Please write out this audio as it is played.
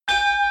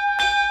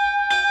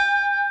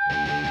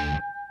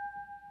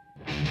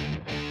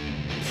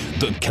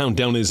The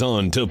countdown is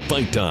on to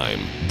fight time.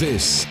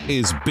 This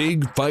is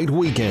Big Fight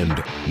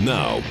Weekend.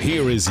 Now,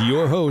 here is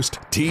your host,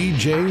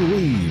 TJ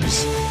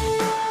Reeves.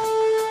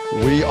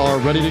 We are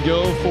ready to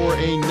go for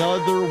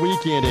another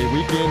weekend, a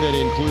weekend that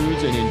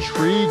includes an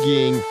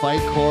intriguing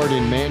fight card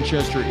in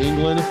Manchester,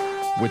 England,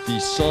 with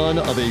the son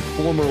of a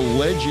former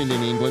legend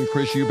in England,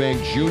 Chris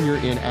Eubank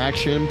Jr. in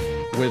action,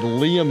 with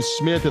Liam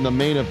Smith in the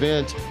main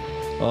event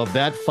of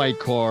that fight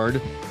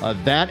card.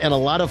 That and a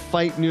lot of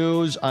fight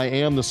news. I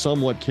am the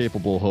somewhat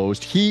capable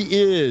host. He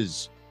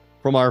is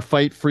from our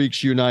Fight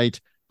Freaks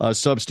Unite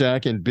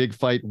Substack and Big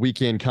Fight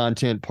Weekend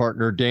content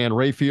partner, Dan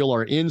Rafael,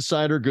 our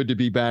insider. Good to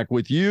be back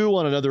with you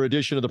on another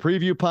edition of the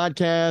Preview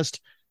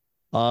Podcast.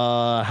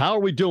 How are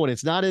we doing?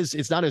 It's not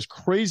as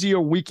crazy a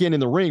weekend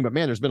in the ring, but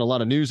man, there's been a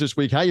lot of news this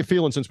week. How you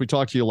feeling since we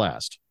talked to you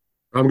last?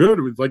 I'm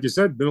good. Like you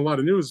said, been a lot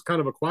of news. Kind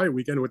of a quiet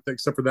weekend,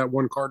 except for that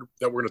one card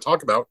that we're going to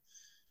talk about.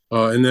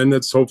 And then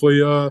it's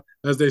hopefully,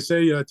 as they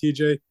say,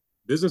 TJ,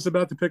 business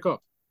about to pick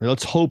up.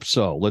 Let's hope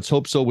so. Let's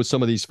hope so with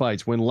some of these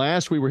fights. When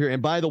last we were here,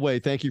 and by the way,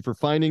 thank you for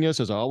finding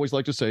us. As I always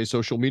like to say,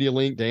 social media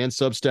link, Dan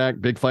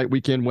Substack, Big Fight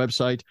Weekend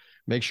website.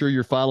 Make sure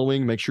you're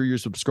following. Make sure you're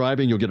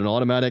subscribing. You'll get an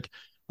automatic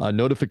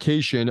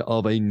notification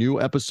of a new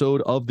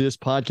episode of this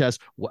podcast.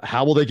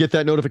 How will they get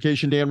that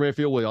notification, Dan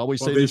Rafael? We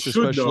always say this,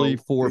 especially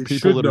for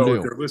people that are new.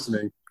 If they're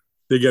listening,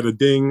 they get a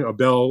ding, a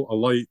bell, a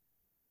light,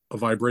 a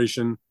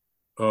vibration,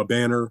 a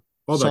banner.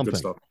 All that good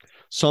stuff.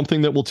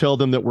 Something that will tell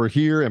them that we're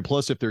here. And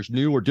plus, if there's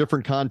new or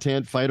different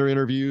content, fighter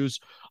interviews,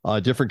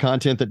 different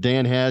content that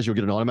Dan has, you'll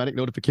get an automatic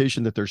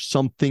notification that there's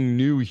something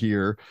new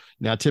here.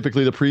 Now,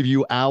 typically the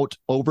preview out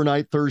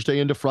overnight, Thursday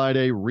into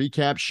Friday,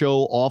 recap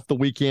show off the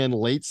weekend,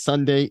 late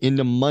Sunday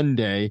into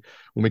Monday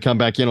when we come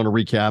back in on a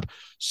recap.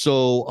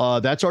 So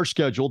that's our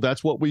schedule.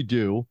 That's what we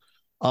do.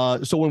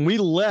 So when we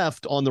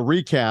left on the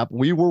recap,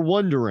 we were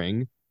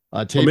wondering,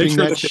 taping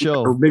that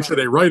show. Make sure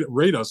they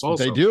rate us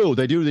also. They do.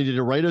 They need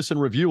to rate us and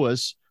review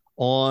us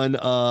on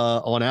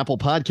Apple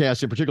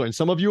Podcasts in particular. And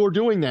some of you are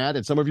doing that,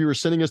 and some of you are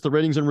sending us the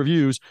ratings and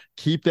reviews.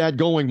 Keep that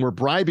going. We're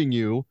bribing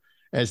you,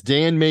 as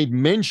Dan made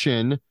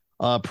mention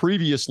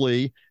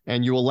previously,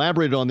 and you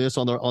elaborated on this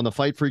on the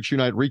Fight Freaks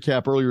Unite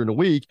recap earlier in the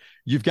week.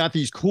 You've got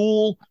these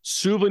cool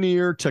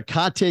souvenir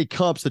Tecate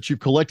cups that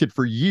you've collected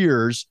for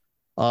years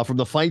from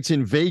the fights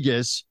in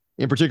Vegas.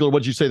 In particular,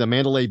 what'd you say, the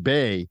Mandalay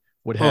Bay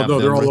would have? Oh,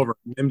 no, they're all over.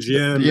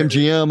 MGM. The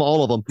MGM,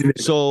 all of them.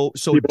 So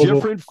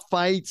different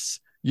fights.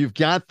 You've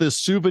got the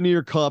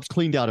souvenir cups,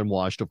 cleaned out and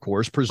washed, of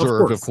course,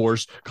 preserved, of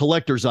course,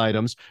 collector's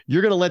items.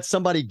 You're going to let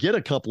somebody get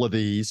a couple of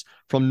these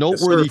from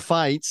noteworthy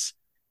fights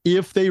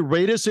if they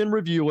rate us and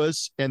review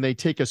us, and they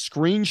take a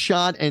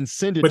screenshot and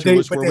send it to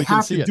us where we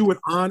can see it. But they have to do it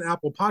on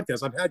Apple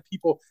Podcasts. I've had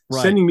people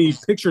sending me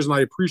pictures, and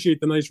I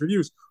appreciate the nice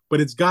reviews, but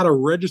it's got to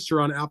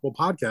register on Apple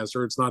Podcasts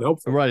or it's not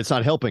helpful. Right, it's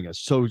not helping us.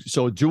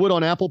 So do it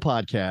on Apple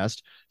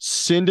Podcast.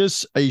 Send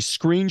us a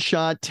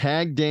screenshot,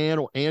 tag Dan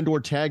or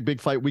tag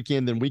Big Fight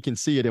Weekend, then we can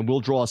see it, and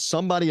we'll draw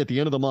somebody at the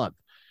end of the month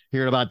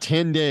here in about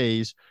 10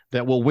 days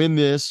that will win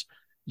this.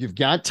 You've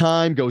got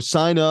time. Go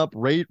sign up,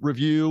 rate,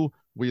 review.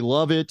 We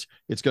love it.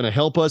 It's going to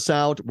help us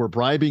out. We're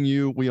bribing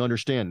you. We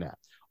understand that.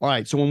 All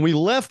right. So when we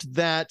left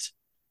that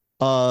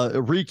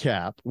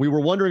recap, we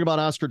were wondering about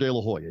Oscar De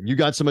La Hoya. And you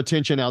got some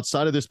attention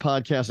outside of this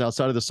podcast,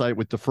 outside of the site,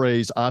 with the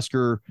phrase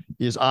Oscar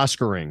is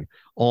Oscaring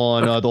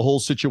on the whole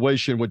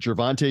situation with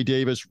Gervonta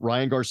Davis,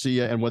 Ryan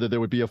Garcia, and whether there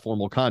would be a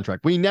formal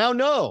contract. We now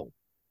know,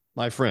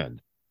 my friend,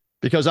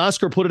 because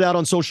Oscar put it out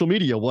on social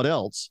media, what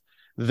else,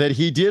 that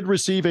he did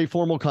receive a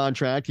formal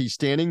contract. He's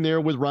standing there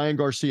with Ryan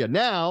Garcia.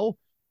 Now,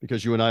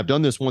 because you and I have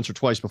done this once or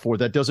twice before,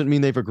 that doesn't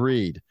mean they've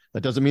agreed.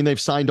 That doesn't mean they've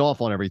signed off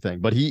on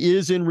everything, but he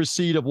is in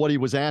receipt of what he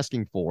was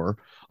asking for.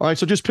 All right,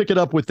 so just pick it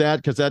up with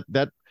that, because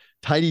that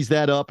tidies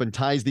that up and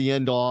ties the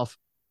end off.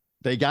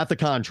 They got the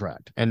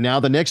contract, and now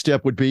the next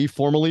step would be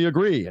formally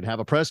agree and have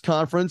a press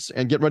conference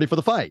and get ready for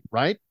the fight,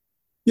 right?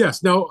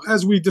 Yes. Now,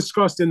 as we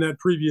discussed in that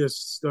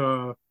previous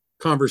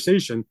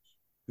conversation,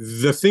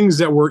 the things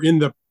that were in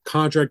the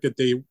contract that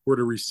they were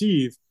to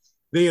receive,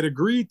 they had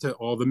agreed to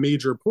all the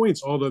major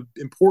points, all the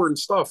important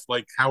stuff,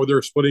 like how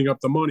they're splitting up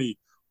the money,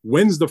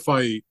 when's the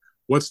fight,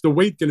 what's the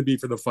weight going to be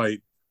for the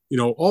fight,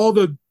 all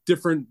the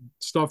different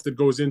stuff that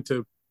goes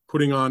into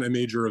putting on a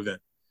major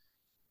event.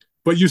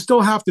 But you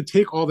still have to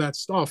take all that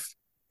stuff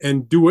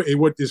and do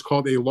what is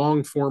called a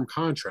long-form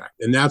contract.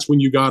 And that's when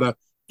you got to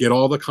get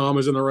all the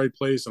commas in the right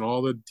place and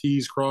all the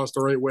T's crossed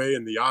the right way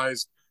and the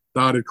I's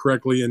dotted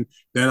correctly. And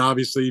then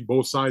obviously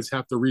both sides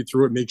have to read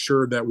through it, make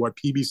sure that what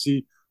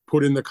PBC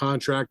put in the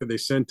contract that they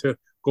sent to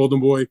Golden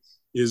Boy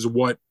is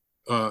what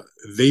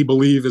they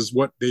believe is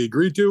what they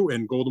agreed to,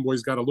 and Golden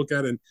Boy's got to look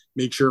at it and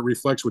make sure it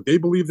reflects what they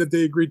believe that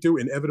they agreed to.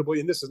 Inevitably,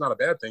 and this is not a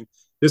bad thing,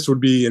 this would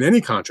be in any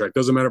contract,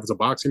 doesn't matter if it's a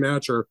boxing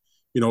match or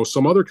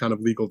some other kind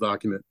of legal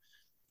document.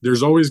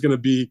 There's always going to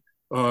be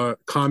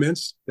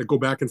comments that go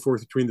back and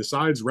forth between the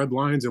sides, red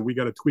lines, and we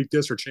got to tweak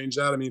this or change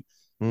that. I mean,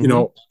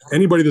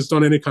 anybody that's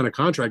done any kind of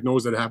contract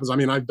knows that it happens. I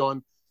mean, I've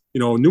done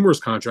numerous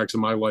contracts in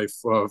my life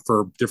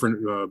for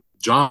different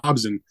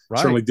jobs, and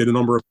certainly did a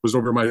number of, was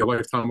over my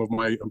lifetime of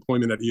my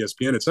employment at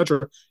ESPN, et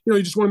cetera.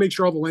 You just want to make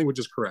sure all the language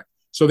is correct.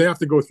 So they have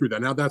to go through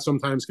that. Now, that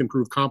sometimes can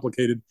prove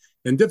complicated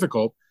and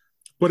difficult,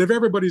 but if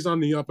everybody's on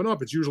the up and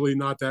up, it's usually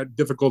not that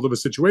difficult of a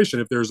situation.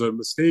 If there's a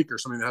mistake or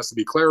something that has to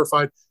be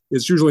clarified,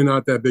 it's usually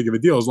not that big of a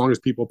deal as long as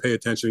people pay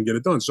attention and get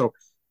it done. So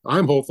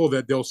I'm hopeful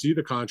that they'll see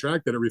the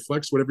contract, that it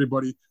reflects what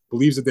everybody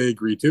believes that they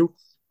agree to.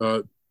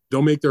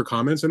 They'll make their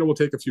comments, and it will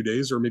take a few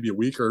days or maybe a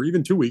week or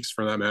even 2 weeks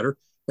for that matter.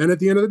 And at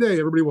the end of the day,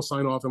 everybody will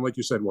sign off. And like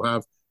you said, we'll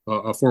have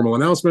a formal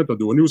announcement. They'll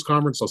do a news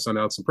conference. They'll send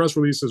out some press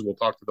releases. We'll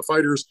talk to the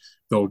fighters.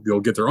 They'll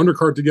get their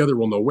undercard together.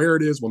 We'll know where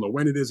it is. We'll know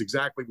when it is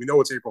exactly. We know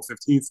it's April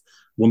 15th.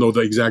 We'll know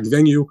the exact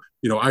venue.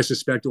 I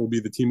suspect it will be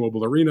the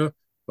T-Mobile Arena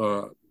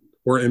or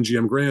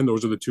MGM Grand.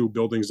 Those are the two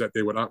buildings that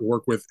they would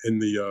work with in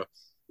the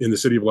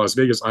city of Las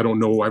Vegas. I don't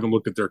know. I haven't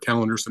looked at their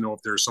calendars to know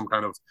if there's some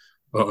kind of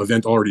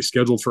event already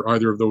scheduled for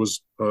either of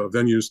those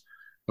venues.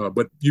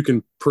 But you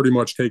can pretty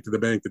much take to the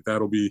bank that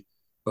that'll be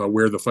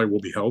where the fight will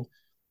be held.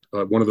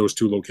 One of those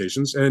two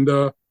locations. And,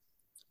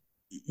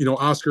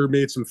 Oscar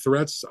made some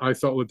threats. I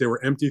felt that they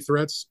were empty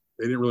threats.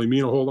 They didn't really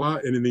mean a whole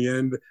lot. And in the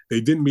end, they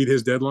didn't meet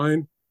his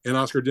deadline, and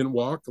Oscar didn't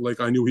walk like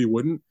I knew he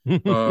wouldn't.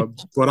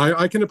 But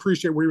I can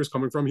appreciate where he was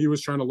coming from. He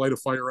was trying to light a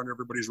fire on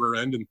everybody's rear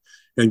end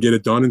and get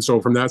it done. And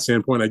so from that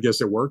standpoint, I guess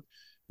it worked.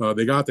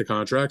 They got the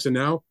contracts, and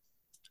now,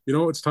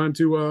 it's time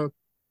to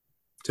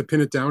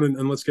pin it down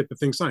and let's get the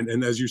thing signed.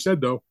 And as you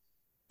said, though,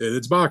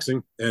 it's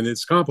boxing and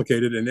it's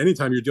complicated. And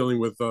anytime you're dealing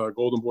with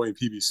Golden Boy and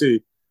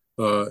PBC,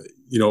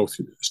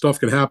 stuff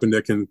can happen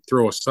that can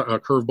throw a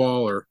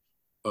curveball or,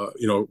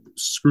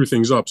 screw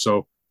things up.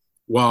 So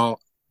while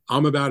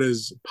I'm about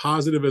as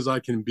positive as I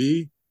can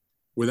be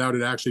without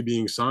it actually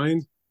being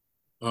signed,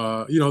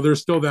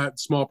 there's still that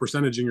small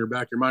percentage in your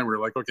back of your mind where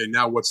you're like, okay,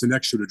 now what's the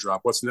next shoe to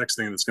drop? What's the next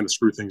thing that's going to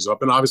screw things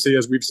up? And obviously,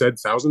 as we've said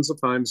thousands of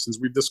times since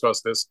we've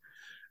discussed this,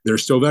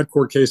 there's still that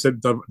court case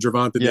that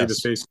Gervonta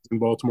Davis faces in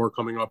Baltimore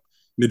coming up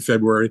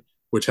mid-February,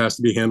 which has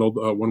to be handled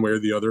one way or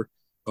the other.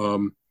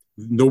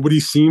 Nobody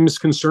seems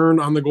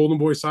concerned on the Golden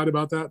Boy side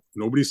about that.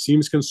 Nobody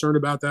seems concerned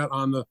about that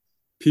on the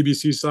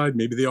PBC side.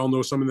 Maybe they all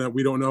know something that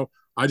we don't know.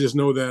 I just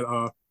know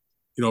that,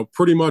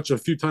 pretty much a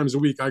few times a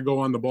week, I go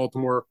on the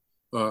Baltimore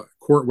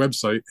court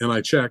website and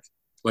I check,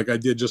 like I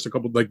did just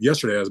like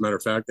yesterday, as a matter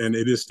of fact, and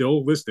it is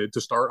still listed to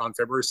start on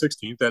February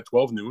 16th at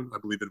 12 noon, I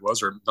believe it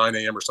was, or 9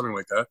 a.m. or something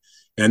like that.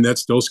 And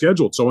that's still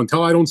scheduled. So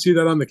until I don't see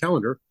that on the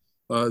calendar,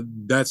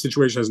 that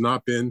situation has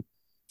not been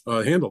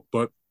handled,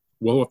 but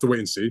we'll have to wait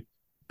and see.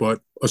 But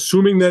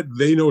assuming that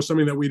they know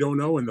something that we don't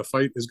know and the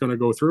fight is going to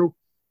go through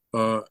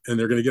and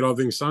they're going to get all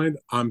things signed,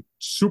 I'm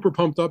super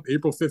pumped up.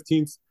 April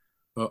 15th,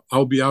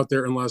 I'll be out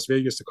there in Las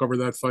Vegas to cover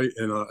that fight,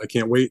 and I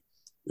can't wait.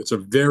 It's a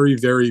very,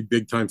 very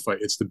big time fight.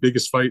 It's the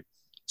biggest fight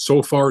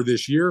so far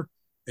this year,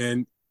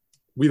 and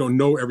we don't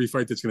know every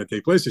fight that's going to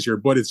take place this year,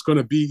 but it's going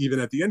to be, even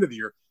at the end of the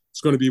year,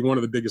 it's going to be one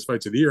of the biggest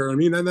fights of the year. I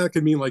mean, and that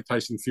could mean like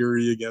Tyson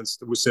Fury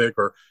against Usyk,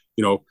 or,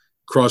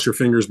 cross your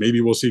fingers. Maybe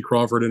we'll see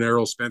Crawford and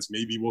Errol Spence.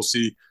 Maybe we'll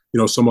see,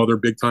 some other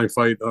big time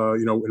fight,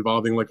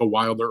 involving like a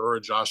Wilder or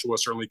a Joshua,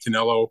 certainly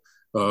Canelo,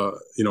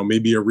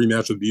 maybe a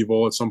rematch with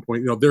Bivol at some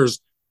point. There's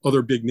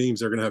other big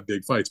names that are going to have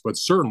big fights, but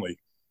certainly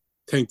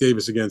Tank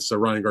Davis against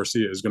Ryan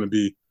Garcia is going to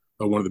be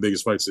one of the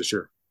biggest fights this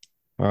year.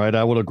 All right,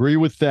 I would agree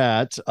with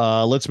that.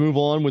 Let's move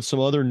on with some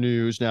other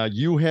news. Now,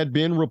 you had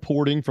been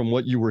reporting from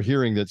what you were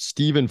hearing that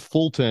Stephen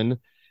Fulton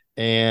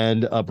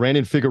and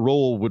Brandon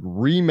Figueroa would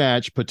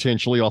rematch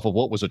potentially off of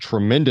what was a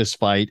tremendous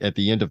fight at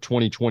the end of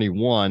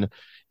 2021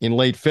 in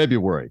late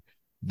February.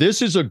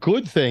 This is a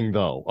good thing,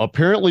 though.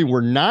 Apparently,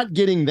 we're not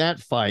getting that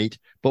fight,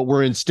 but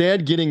we're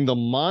instead getting the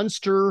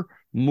monster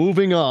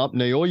moving up.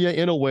 Naoya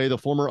Inoue, the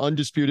former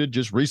undisputed,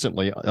 just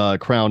recently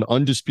crowned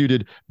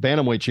undisputed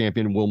bantamweight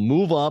champion, will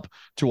move up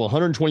to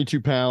 122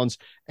 pounds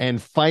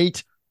and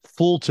fight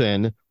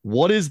Fulton.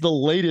 What is the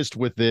latest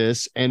with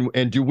this? And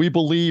do we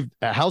believe,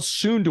 how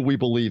soon do we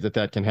believe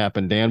that can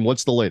happen, Dan?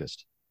 What's the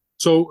latest?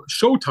 So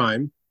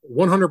Showtime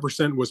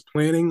 100% was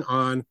planning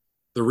on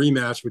the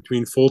rematch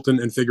between Fulton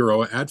and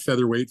Figueroa at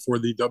featherweight for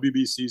the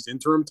WBC's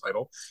interim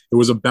title. It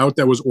was a bout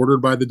that was ordered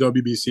by the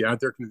WBC at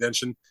their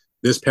convention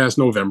this past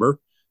November.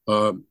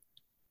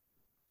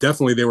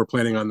 Definitely they were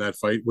planning on that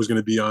fight. Was going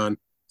to be on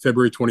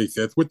February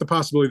 25th, with the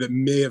possibility that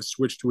may have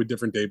switched to a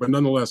different day. But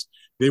nonetheless,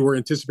 they were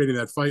anticipating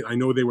that fight. I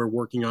know they were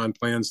working on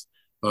plans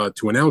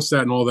to announce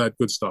that and all that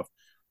good stuff.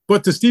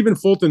 But to Stephen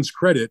Fulton's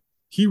credit,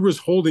 he was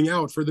holding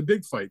out for the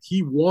big fight.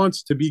 He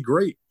wants to be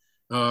great.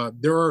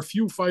 There are a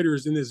few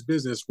fighters in this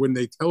business when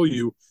they tell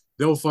you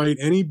they'll fight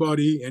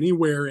anybody,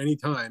 anywhere,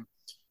 anytime,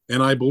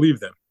 and I believe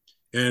them.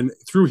 And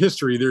through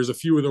history, there's a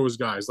few of those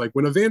guys. Like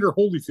when Evander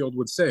Holyfield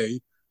would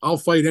say, I'll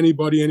fight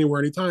anybody, anywhere,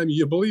 anytime,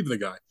 you believe the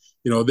guy.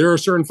 There are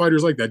certain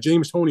fighters like that.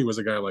 James Toney was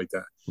a guy like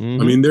that.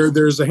 Mm-hmm. I mean,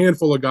 there's a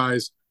handful of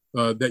guys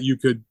that you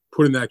could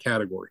put in that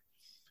category.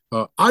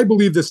 I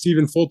believe that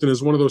Stephen Fulton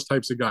is one of those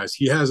types of guys.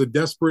 He has a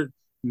desperate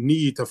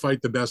need to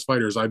fight the best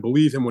fighters. I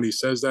believe him when he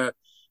says that.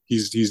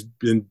 He's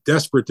been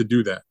desperate to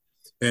do that.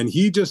 And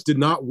he just did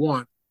not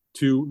want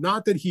to,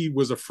 not that he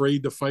was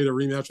afraid to fight a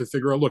rematch with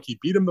Figueroa. Look, he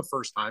beat him the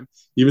first time,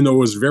 even though it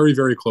was very,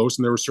 very close.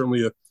 And there was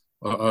certainly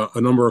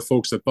a number of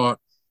folks that thought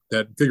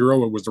that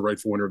Figueroa was the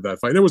rightful winner of that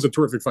fight. And it was a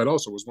terrific fight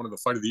also. It was one of the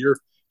Fight of the Year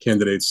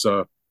candidates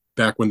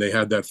back when they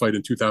had that fight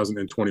in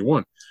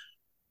 2021.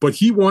 But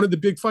he wanted the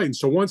big fight. And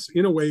so once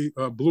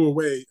Inoue blew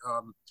away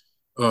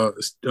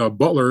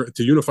Butler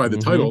to unify the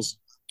titles,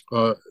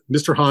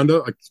 Mr.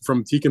 Honda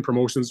from Tekken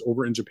Promotions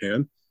over in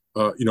Japan,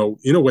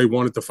 Inoue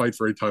wanted to fight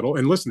for a title.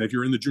 And listen, if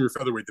you're in the junior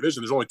featherweight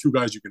division, there's only two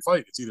guys you can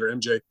fight. It's either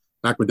MJ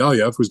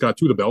Akhmadaliev, who's got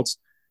two of the belts,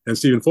 and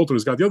Stephen Fulton,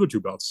 who's got the other two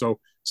belts. So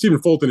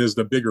Stephen Fulton is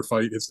the bigger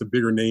fight. It's the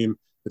bigger name.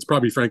 It's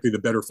probably, frankly, the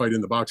better fight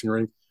in the boxing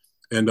ring.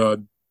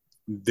 And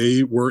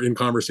they were in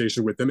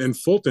conversation with them. And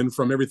Fulton,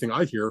 from everything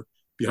I hear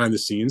behind the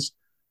scenes,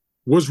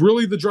 was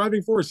really the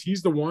driving force.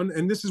 He's the one.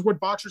 And this is what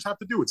boxers have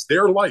to do. It's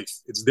their life.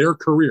 It's their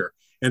career.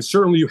 And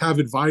certainly you have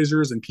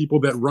advisors and people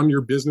that run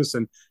your business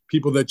and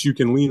people that you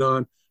can lean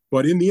on.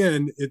 But in the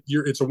end,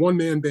 it's a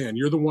one-man band.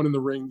 You're the one in the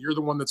ring. You're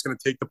the one that's going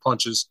to take the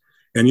punches.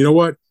 And you know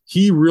what?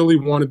 He really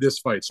wanted this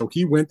fight. So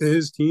he went to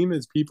his team,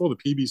 his people, the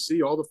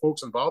PBC, all the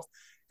folks involved,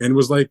 and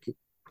was like,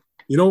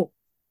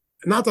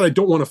 not that I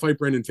don't want to fight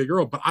Brandon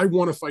Figueroa, but I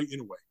want to fight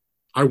Inoue.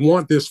 I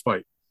want this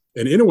fight.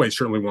 And Inoue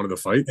certainly wanted the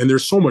fight. And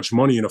there's so much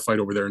money in a fight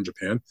over there in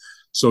Japan.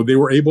 So they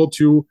were able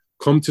to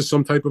come to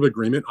some type of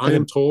agreement. I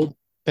am told.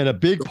 And a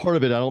big part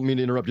of it, I don't mean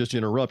to interrupt, just to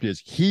interrupt,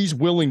 is he's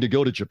willing to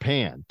go to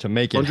Japan to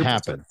make it 100%.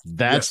 Happen.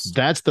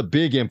 That's the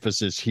big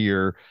emphasis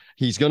here.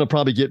 He's going to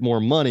probably get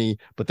more money,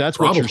 but that's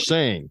what you're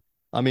saying.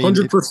 I mean,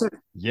 100%.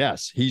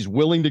 Yes, he's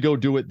willing to go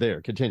do it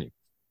there. Continue.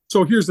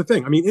 So here's the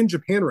thing. I mean, in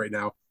Japan right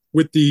now,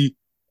 with I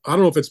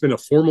don't know if it's been a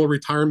formal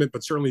retirement,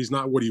 but certainly he's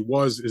not what he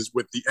was, is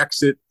with the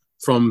exit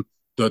from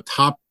the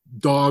top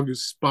dog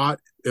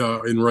spot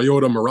in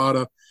Ryota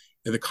Murata,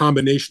 and the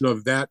combination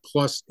of that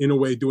plus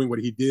Inoue doing what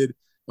he did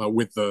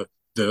with the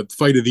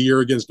Fight of the Year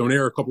against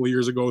Donaire a couple of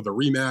years ago, the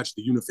rematch,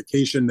 the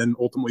unification, then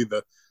ultimately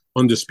the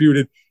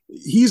undisputed.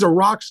 He's a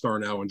rock star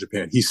now in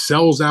Japan. He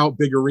sells out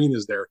big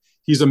arenas there.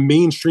 He's a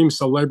mainstream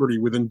celebrity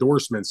with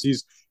endorsements.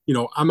 He's,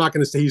 I'm not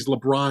going to say he's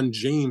LeBron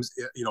James,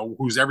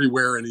 who's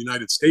everywhere in the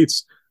United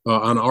States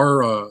on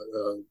our,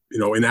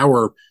 in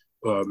our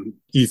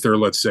ether,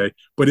 let's say.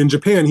 But in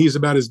Japan, he's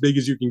about as big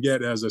as you can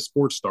get as a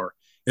sports star.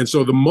 And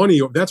so the money,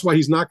 that's why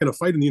he's not going to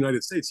fight in the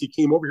United States. He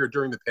came over here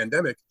during the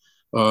pandemic.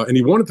 And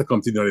he wanted to come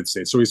to the United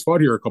States. So he's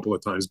fought here a couple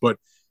of times. But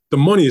the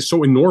money is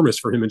so enormous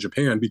for him in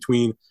Japan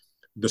between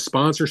the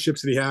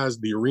sponsorships that he has,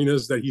 the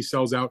arenas that he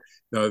sells out.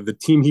 The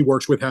team he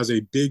works with has a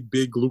big,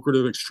 big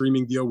lucrative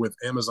streaming deal with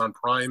Amazon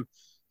Prime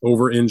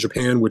over in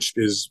Japan, which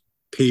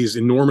pays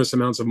enormous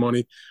amounts of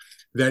money.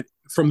 That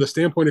from the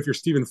standpoint, if you're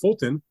Stephen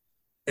Fulton,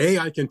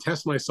 I can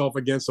test myself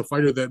against a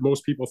fighter that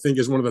most people think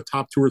is one of the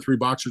top 2 or 3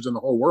 boxers in the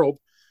whole world.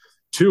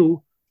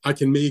 2, I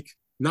can make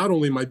not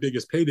only my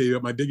biggest payday,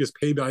 but my biggest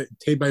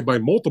payday by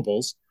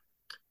multiples.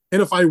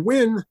 And if I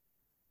win,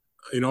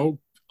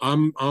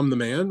 I'm the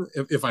man.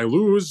 If I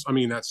lose, I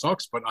mean, that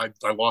sucks, but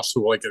I lost to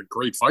like a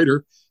great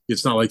fighter.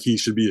 It's not like he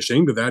should be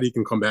ashamed of that. He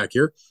can come back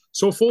here.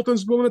 So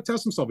Fulton's willing to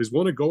test himself. He's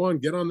willing to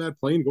get on that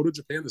plane, go to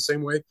Japan the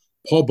same way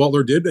Paul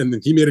Butler did. And then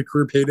he made a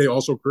career payday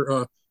also,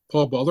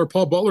 Paul Butler.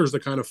 Paul Butler is the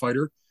kind of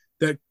fighter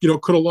that,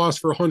 could have lost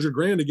for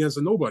 $100,000 against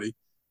a nobody.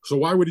 So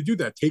why would he do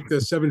that? Take the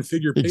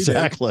 7-figure payday.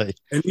 Exactly.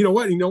 And you know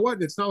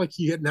what? It's not like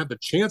he hadn't had the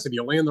chance. If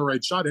you land the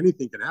right shot,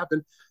 anything can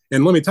happen.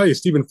 And let me tell you,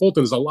 Stephen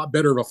Fulton is a lot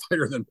better of a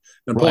fighter than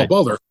Paul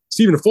Butler.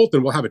 Stephen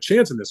Fulton will have a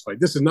chance in this fight.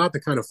 This is not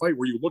the kind of fight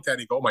where you look at it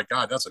and go, oh my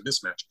God, that's a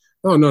mismatch.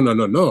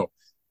 No.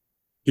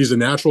 He's a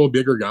natural,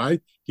 bigger guy.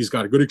 He's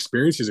got a good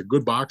experience. He's a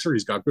good boxer.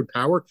 He's got good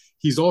power.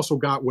 He's also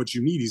got what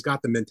you need. He's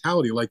got the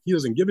mentality. Like, he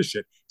doesn't give a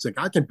shit. He's like,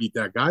 I can beat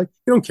that guy.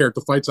 He don't care if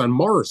the fight's on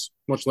Mars,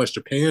 much less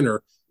Japan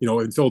or,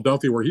 in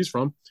Philadelphia where he's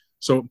from.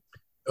 So,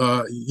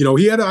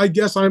 he had, I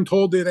guess I'm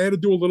told that they had to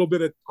do a little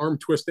bit of arm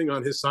twisting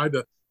on his side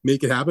to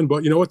make it happen.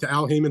 But you know what? To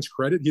Al Heyman's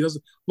credit, he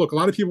doesn't look. A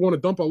lot of people want to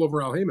dump all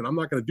over Al Heyman. I'm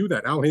not going to do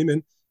that. Al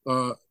Heyman,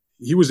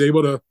 he was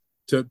able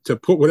to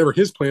put whatever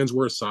his plans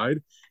were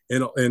aside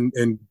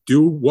and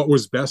do what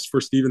was best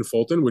for Stephen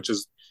Fulton, which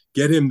is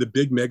get him the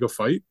big mega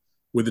fight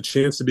with a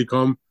chance to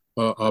become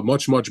a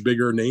much, much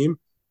bigger name.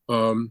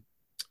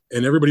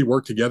 And everybody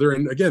worked together.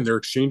 And again, they're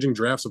exchanging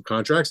drafts of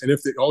contracts. And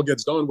if it all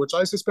gets done, which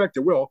I suspect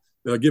it will,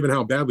 given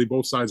how badly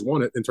both sides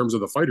want it in terms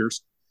of the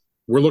fighters,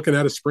 we're looking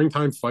at a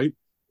springtime fight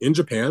in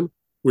Japan,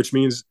 which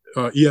means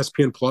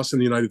ESPN Plus in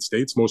the United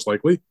States, most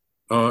likely,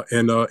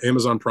 and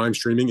Amazon Prime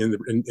streaming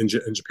in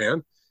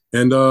Japan.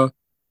 And,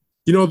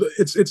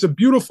 it's a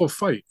beautiful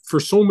fight for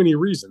so many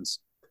reasons.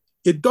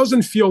 It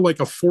doesn't feel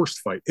like a forced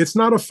fight. It's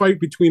not a fight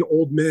between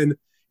old men.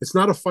 It's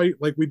not a fight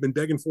like we've been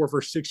begging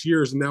for 6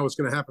 years, and now it's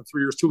going to happen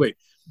 3 years too late.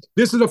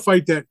 This is a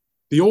fight that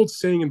the old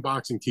saying in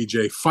boxing,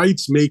 TJ,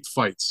 fights make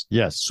fights.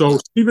 Yes. So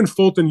Stephen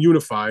Fulton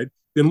unified,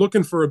 been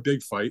looking for a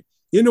big fight.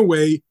 In a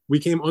way, we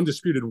came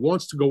undisputed,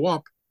 wants to go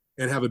up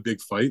and have a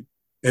big fight.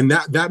 And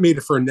that made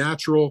it for a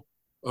natural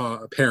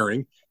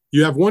pairing.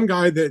 You have one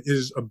guy that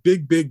is a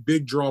big, big,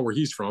 big draw where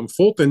he's from.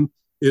 Fulton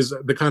is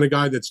the kind of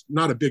guy that's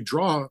not a big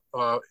draw,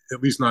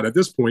 at least not at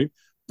this point,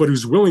 but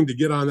who's willing to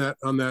get on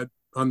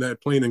that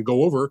plane and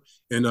go over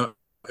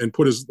and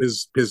put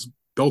his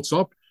belts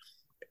up,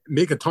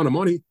 make a ton of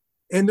money,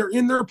 and they're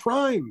in their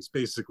primes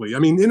basically. I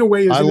mean, in a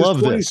way, I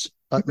love this.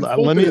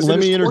 Let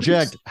me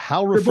interject. 20s.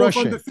 How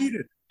refreshing! They're both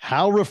undefeated.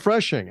 How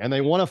refreshing! And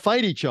they want to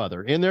fight each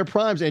other in their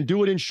primes and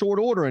do it in short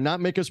order and not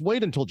make us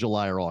wait until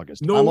July or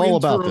August. I'm all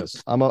about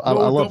this. I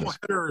love this.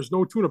 Headers,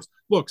 no tune-ups.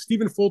 Look,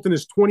 Stephen Fulton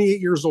is 28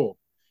 years old.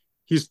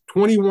 He's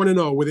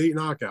 21-0 with 8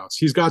 knockouts.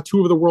 He's got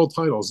 2 of the world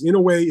titles.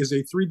 Inoue is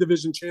a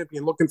 3-division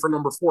champion looking for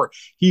number 4.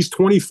 He's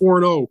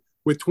 24-0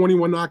 with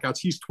 21 knockouts.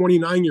 He's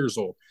 29 years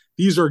old.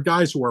 These are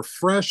guys who are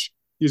fresh.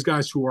 These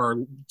guys who are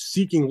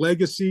seeking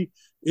legacy.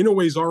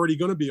 Inoue's already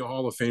going to be a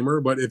Hall of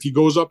Famer, but if he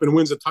goes up and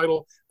wins a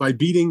title by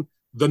beating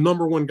the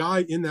number 1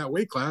 guy in that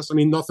weight class, I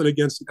mean, nothing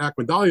against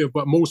Akhmadaliev,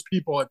 but most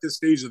people at this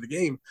stage of the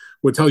game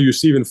would tell you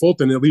Stephen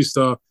Fulton, at least,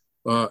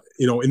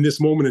 in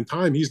this moment in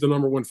time, he's the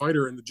number 1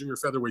 fighter in the junior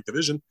featherweight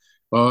division.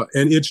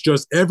 And it's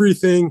just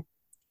everything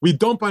we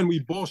dump on, we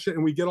bullshit,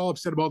 and we get all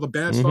upset about the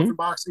bad stuff in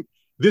boxing.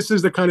 This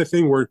is the kind of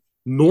thing where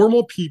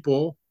normal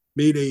people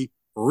made a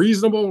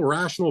reasonable,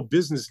 rational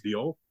business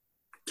deal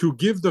to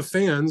give the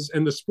fans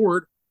and the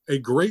sport a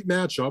great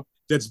matchup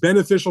that's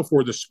beneficial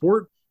for the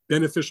sport,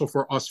 beneficial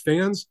for us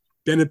fans,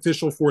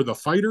 beneficial for the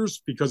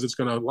fighters because it's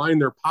going to line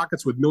their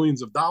pockets with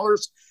millions of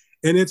dollars,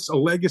 and it's a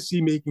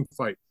legacy-making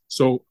fight.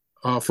 So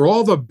for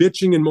all the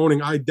bitching and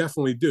moaning, I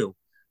definitely do.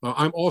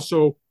 I'm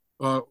also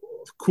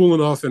cool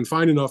enough and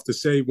fine enough to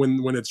say when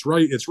it's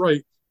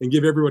right, and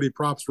give everybody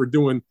props for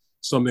doing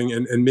something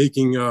and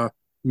making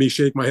me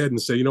shake my head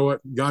and say, you know what,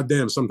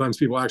 goddamn, sometimes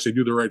people actually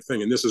do the right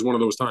thing, and this is one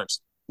of those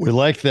times. We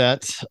like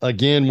that.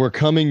 Again, we're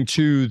coming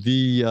to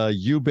the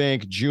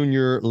Eubank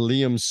Jr.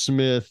 Liam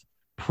Smith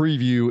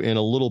preview in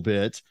a little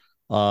bit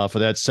for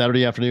that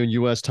Saturday afternoon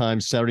U.S. time,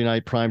 Saturday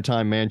night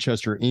primetime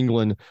Manchester,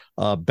 England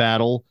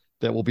battle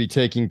that will be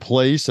taking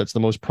place. That's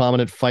the most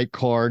prominent fight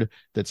card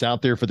that's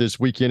out there for this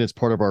weekend. It's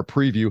part of our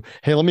preview.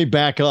 Hey, let me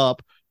back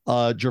up.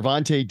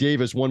 Gervonta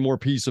Davis, one more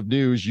piece of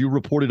news. You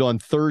reported on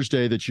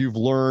Thursday that you've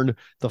learned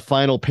the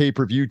final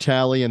pay-per-view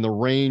tally and the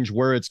range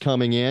where it's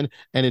coming in,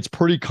 and it's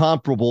pretty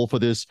comparable for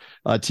this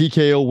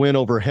TKO win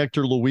over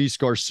Hector Luis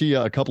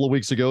Garcia a couple of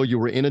weeks ago. You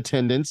were in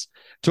attendance.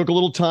 Took a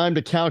little time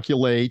to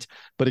calculate,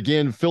 but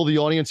again, fill the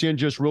audience in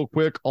just real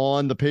quick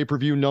on the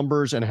pay-per-view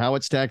numbers and how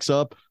it stacks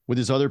up with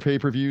his other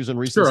pay-per-views and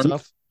recent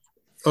stuff.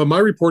 My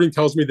reporting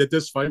tells me that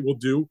this fight will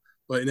do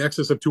in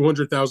excess of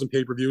 200,000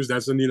 pay-per-views.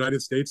 That's in the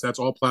United States. That's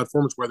all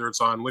platforms, whether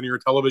it's on linear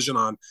television,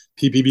 on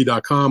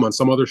ppb.com, on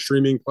some other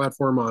streaming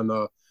platform,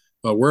 on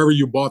wherever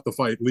you bought the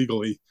fight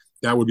legally,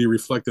 that would be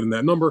reflected in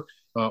that number.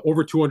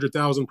 Over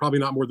 200,000, probably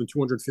not more than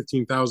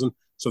 215,000.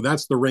 So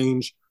that's the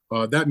range.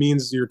 That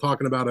means you're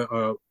talking about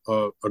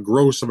a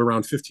gross of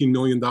around $15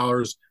 million.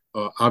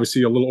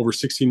 Obviously, a little over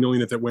 16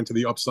 million if it went to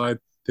the upside,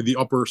 to the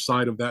upper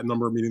side of that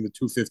number, meaning the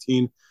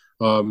 215.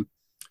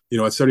 At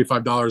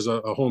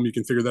 $75 a home, you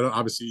can figure that out.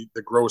 Obviously,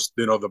 the gross,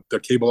 the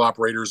cable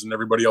operators and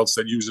everybody else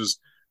that uses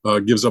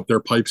gives up their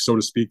pipes, so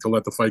to speak, to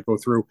let the fight go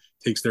through,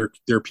 takes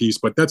their piece.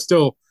 But that's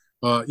still,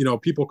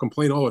 people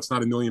complain, oh, it's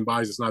not a million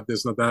buys, it's not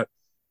this, not that.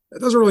 That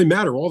doesn't really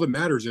matter. All that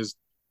matters is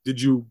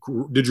did you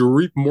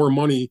reap more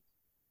money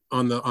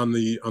on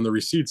the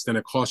receipts than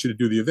it cost you to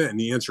do the event? And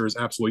the answer is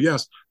absolutely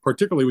yes.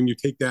 Particularly when you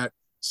take that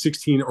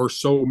 $16 or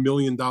so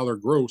million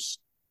gross,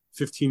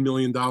 $15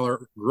 million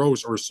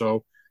gross or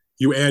so,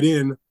 you add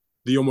in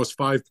the almost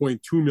 $5.2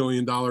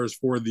 million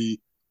for the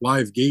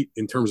live gate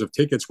in terms of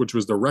tickets, which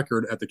was the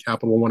record at the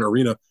Capital One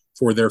Arena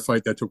for their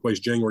fight that took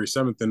place January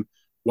 7th in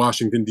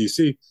Washington,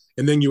 D.C.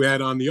 And then you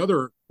add on the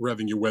other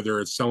revenue, whether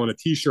it's selling a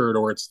T-shirt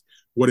or it's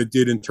what it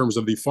did in terms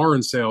of the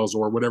foreign sales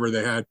or whatever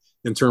they had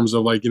in terms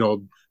of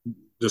the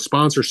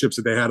sponsorships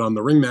that they had on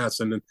the ring mats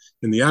and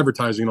the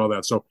advertising and all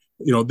that. So,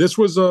 this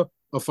was a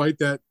fight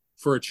that,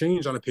 for a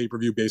change on a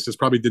pay-per-view basis,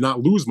 probably did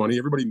not lose money.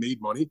 Everybody made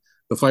money.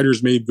 The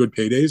fighters made good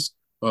paydays.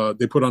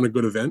 They put on a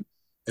good event,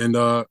 and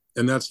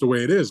that's the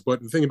way it is.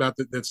 But the thing about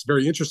that's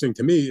very interesting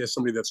to me as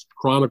somebody that's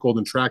chronicled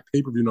and tracked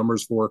pay-per-view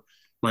numbers for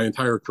my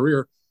entire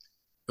career,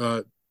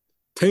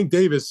 Tank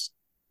Davis,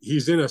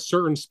 he's in a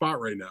certain spot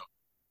right now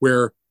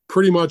where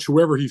pretty much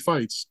whoever he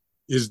fights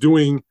is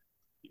doing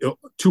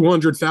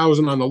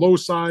 200,000 on the low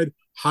side,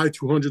 high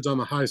 200s on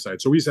the high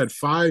side. So he's had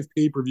 5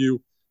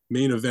 pay-per-view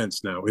main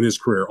events now in his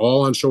career,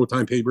 all on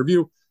Showtime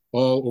pay-per-view,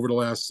 all over the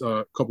last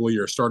couple of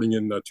years, starting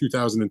in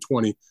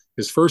 2020,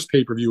 his first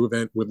pay-per-view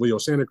event with Leo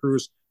Santa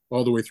Cruz,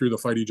 all the way through the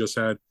fight he just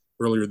had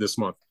earlier this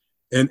month.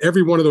 And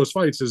every one of those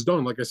fights is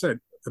done, like I said,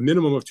 a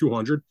minimum of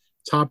 200,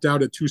 topped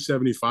out at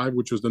 275,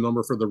 which was the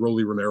number for the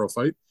Rolly Romero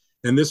fight.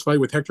 And this fight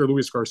with Hector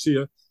Luis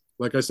Garcia,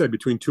 like I said,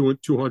 between 200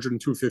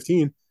 and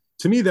 215,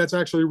 to me, that's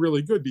actually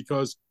really good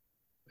because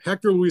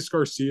Hector Luis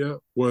Garcia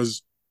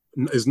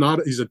he's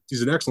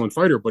an excellent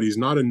fighter, but he's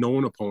not a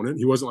known opponent.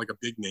 He wasn't like a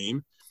big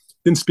name,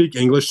 didn't speak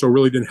English, so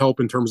really didn't help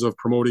in terms of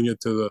promoting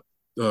it to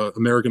the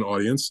American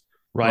audience.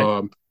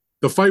 Right.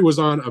 The fight was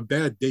on a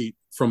bad date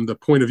from the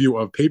point of view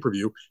of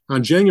pay-per-view.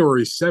 On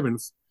January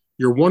 7th,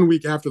 you're 1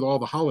 week after all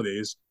the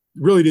holidays,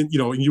 really didn't,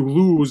 and you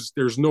lose,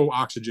 there's no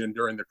oxygen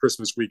during the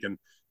Christmas week and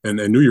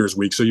New Year's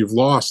week. So you've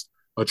lost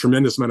a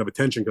tremendous amount of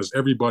attention because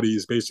everybody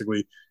is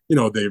basically,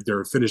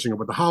 they're finishing up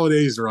with the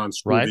holidays, they're on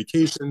school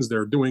vacations,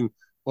 they're doing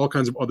all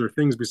kinds of other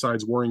things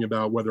besides worrying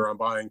about whether I'm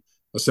buying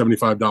a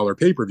 $75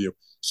 pay-per-view.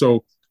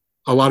 So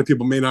a lot of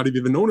people may not have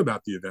even known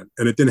about the event,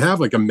 and it didn't have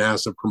like a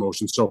massive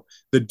promotion. So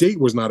the date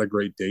was not a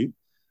great date.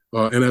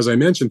 And as I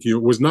mentioned to you,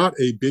 it was not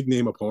a big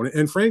name opponent.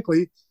 And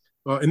frankly,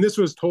 and this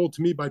was told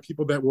to me by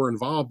people that were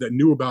involved that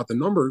knew about the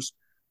numbers,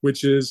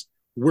 which is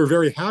we're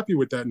very happy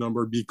with that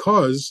number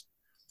because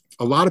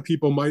a lot of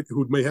people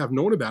who may have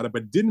known about it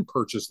but didn't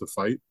purchase the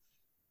fight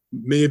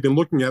may have been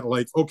looking at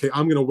like, okay,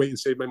 I'm going to wait and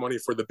save my money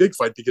for the big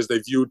fight because they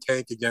viewed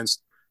Tank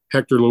against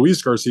Hector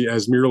Luis Garcia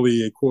as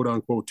merely a quote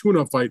unquote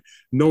tune-up fight,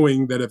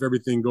 knowing that if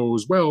everything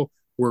goes well,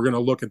 we're going to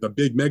look at the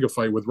big mega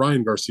fight with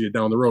Ryan Garcia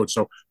down the road.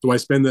 So do I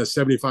spend the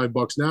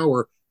 $75 now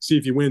or see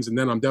if he wins? And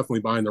then I'm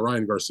definitely buying the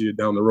Ryan Garcia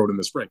down the road in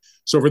the spring.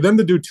 So for them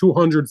to do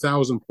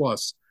 200,000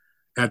 plus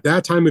at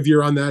that time of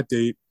year on that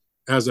date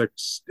as a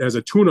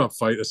tune-up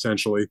fight,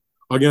 essentially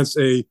against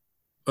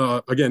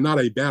again, not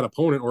a bad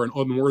opponent or an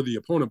unworthy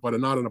opponent, but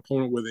not an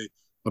opponent with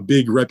a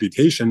big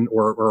reputation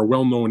or a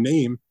well-known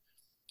name.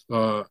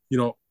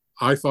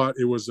 I thought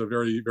it was a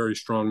very, very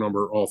strong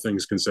number, all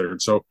things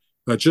considered. So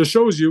that just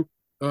shows you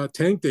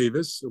Tank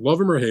Davis, love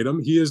him or hate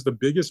him, he is the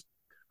biggest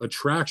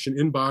attraction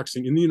in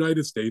boxing in the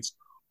United States,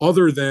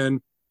 other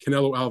than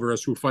Canelo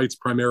Alvarez, who fights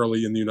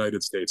primarily in the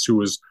United States,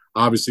 who is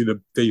obviously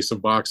the face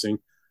of boxing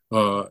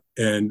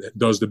and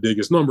does the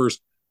biggest numbers.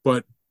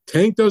 But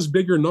Tank does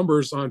bigger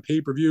numbers on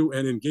pay-per-view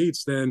and in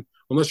gates than,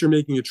 unless you're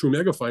making a true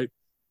mega fight,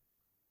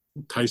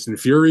 Tyson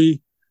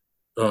Fury,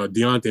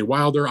 Deontay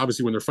Wilder.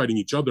 Obviously, when they're fighting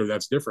each other,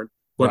 that's different.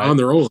 But on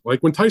their own, like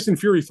when Tyson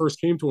Fury first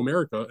came to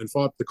America and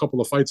fought the couple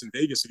of fights in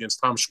Vegas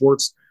against Tom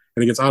Schwartz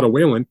and against Otto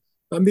Whalen,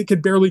 they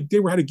had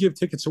to give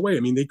tickets away.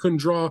 I mean, they couldn't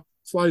draw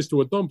flies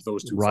to a dump,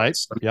 those two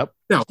fights. Yep.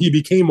 Now, he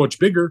became much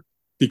bigger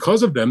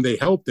because of them. They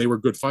helped. They were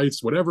good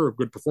fights, whatever,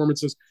 good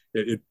performances.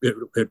 It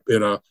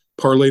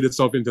parlayed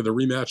itself into the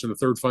rematch in the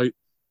third fight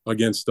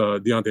against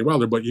Deontay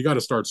Wilder, but you got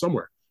to start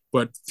somewhere.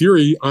 But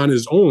Fury on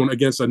his own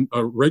against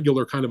a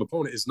regular kind of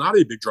opponent is not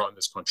a big draw in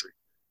this country.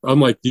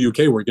 Unlike the UK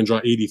where you can draw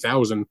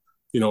 80,000,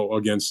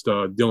 against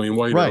Dillian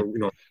White or,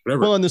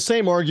 whatever. Well, and the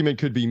same argument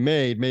could be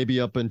made maybe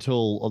up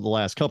until the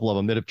last couple of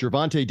them that if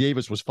Gervonta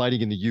Davis was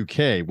fighting in the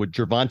UK, would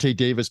Gervonta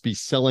Davis be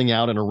selling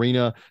out an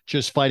arena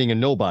just fighting a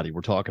nobody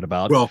we're talking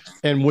about? Well,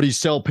 and would he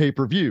sell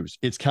pay-per-views?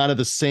 It's kind of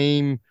the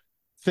same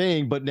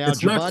thing, but now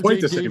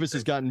Gervonta Davis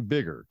has gotten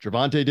bigger.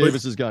 Gervonta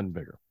Davis has gotten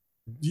bigger.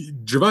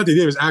 Gervonta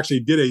Davis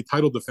actually did a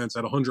title defense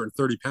at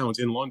 130 pounds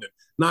in London,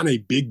 not in a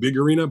big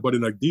arena, but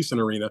in a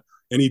decent arena,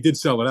 and he did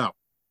sell it out.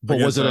 But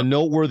was it a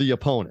noteworthy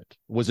opponent?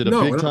 Was it a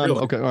big time?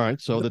 Really. Okay, all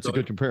right. So that's a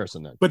good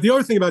comparison then. But the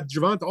other thing about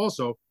Gervonta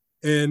also,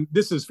 and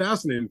this is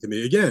fascinating to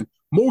me, again,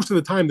 most of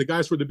the time the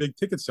guys who are the big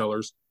ticket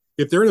sellers,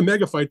 if they're in a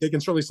mega fight, they can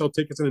certainly sell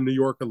tickets in New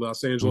York or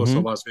Los Angeles or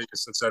Las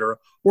Vegas, etc.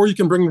 Or you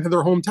can bring them to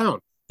their hometown.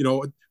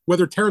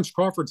 Whether Terrence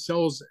Crawford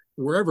sells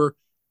wherever,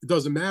 it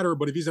doesn't matter.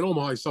 But if he's in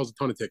Omaha, he sells a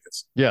ton of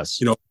tickets. Yes.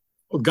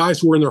 Guys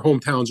who are in their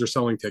hometowns are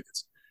selling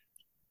tickets.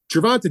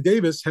 Gervonta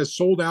Davis has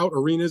sold out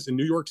arenas in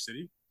New York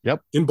City. Yep.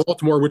 In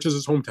Baltimore, which is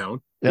his hometown.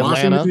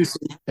 Atlanta.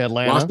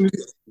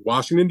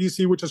 Washington,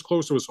 D.C., which is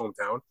close to his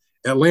hometown.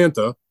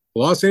 Atlanta,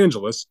 Los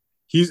Angeles.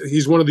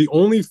 He's one of the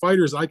only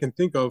fighters I can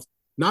think of,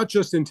 not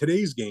just in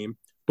today's game,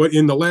 but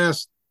in the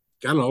last,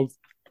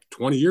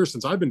 20 years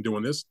since I've been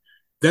doing this,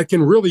 that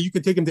can really, you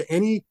could take him to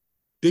any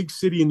big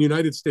city in the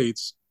United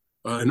States,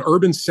 an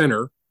urban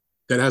center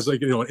that has an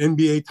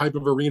NBA type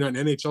of arena, an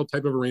NHL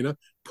type of arena,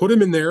 put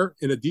him in there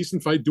in a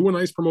decent fight, do a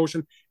nice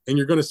promotion, and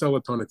you're going to sell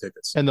a ton of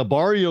tickets. And the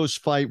Barrios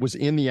fight was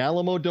in the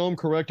Alamo Dome,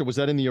 correct? Or was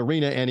that in the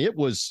arena? And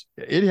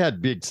it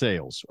had big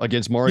sales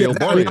against Mario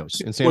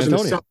Barrios in San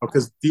Antonio.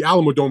 Because the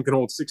Alamo Dome can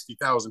hold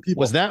 60,000 people.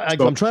 Was that,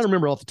 I'm trying to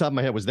remember off the top of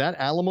my head, was that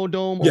Alamo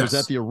Dome or was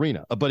that the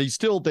arena? But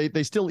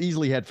they still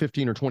easily had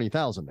 15 or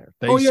 20,000 there.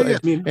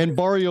 And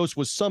Barrios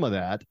was some of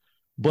that.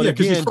 But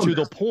again, to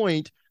the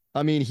point,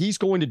 I mean, he's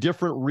going to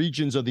different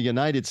regions of the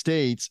United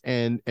States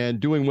and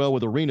doing well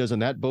with arenas, and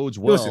that bodes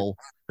well. Listen,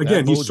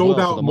 again, he sold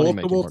out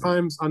multiple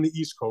times on the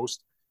East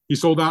Coast. He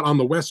sold out on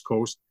the West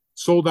Coast,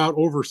 sold out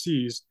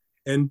overseas,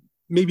 and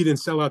maybe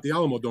didn't sell out the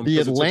Alamo Dome. The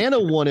Atlanta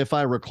one, if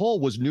I recall,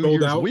 was New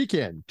Year's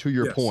weekend, to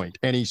your point,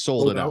 and he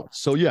sold it out.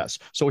 So, yes.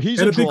 So he's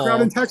a draw. And a big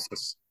crowd in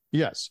Texas.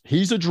 Yes,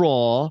 he's a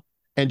draw.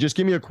 And just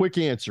give me a quick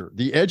answer.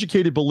 The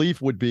educated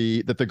belief would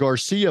be that the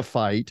Garcia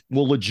fight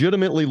will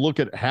legitimately look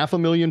at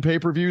 500,000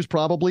 pay-per-views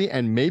probably,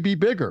 and maybe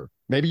bigger.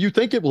 Maybe you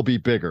think it will be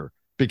bigger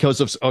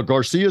because of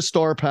Garcia's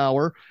star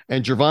power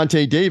and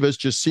Gervonta Davis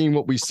just seeing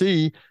what we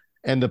see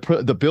and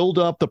the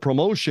build-up, the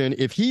promotion.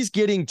 If he's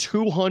getting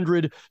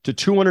 200 to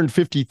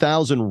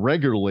 250,000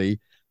 regularly,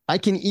 I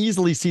can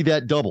easily see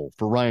that double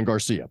for Ryan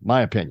Garcia,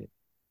 my opinion.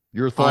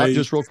 Your thought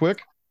just real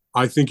quick?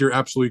 I think you're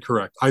absolutely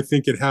correct. I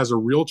think it has a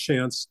real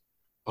chance,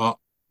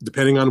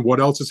 depending on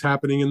what else is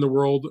happening in the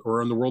world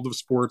or in the world of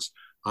sports,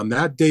 on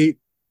that date,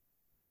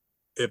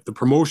 if the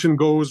promotion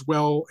goes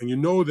well, and you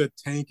know that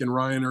Tank and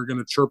Ryan are going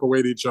to chirp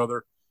away to each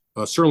other,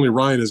 certainly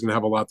Ryan is going to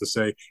have a lot to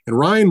say. And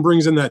Ryan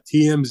brings in that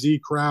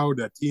TMZ crowd,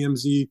 that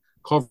TMZ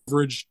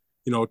coverage.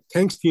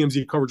 Tank's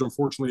TMZ coverage,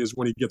 unfortunately, is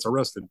when he gets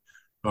arrested,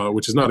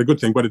 which is not a good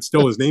thing, but it's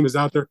still his name is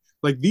out there.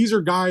 Like, these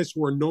are guys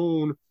who are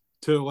known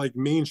to like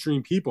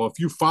mainstream people. If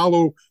you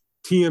follow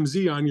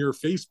TMZ on your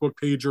Facebook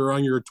page or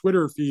on your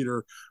Twitter feed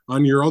or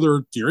on your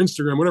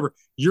Instagram, whatever,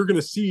 you're going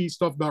to see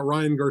stuff about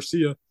Ryan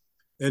Garcia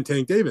and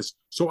Tank Davis.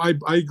 So I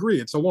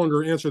agree. It's a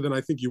longer answer than I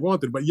think you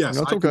wanted, but yes,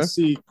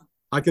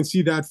 I can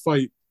see that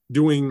fight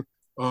doing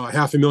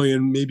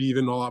 500,000, maybe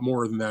even a lot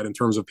more than that in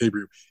terms of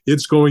pay-per-view.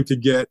 It's going to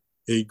get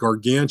a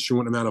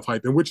gargantuan amount of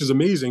hype, and which is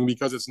amazing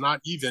because it's not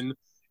even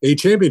a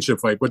championship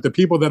fight. But the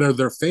people that are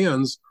their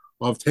fans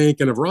of Tank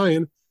and of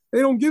Ryan, they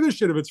don't give a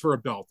shit if it's for a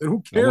belt. And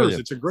who cares?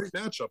 It's a great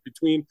matchup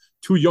between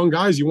two young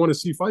guys you want to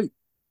see fight.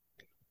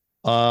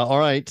 All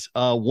right.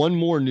 One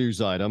more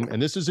news item,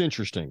 and this is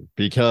interesting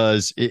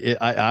because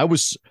I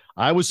was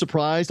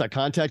surprised. I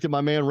contacted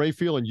my man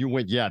Rayfield, and you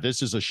went, "Yeah,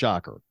 this is a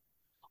shocker."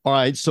 All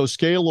right. So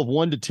scale of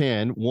 1 to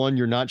 10. 1,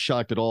 you're not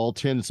shocked at all.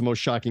 10, it's the most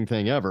shocking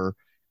thing ever.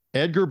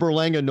 Edgar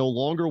Berlanga no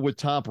longer with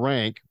Top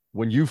Rank.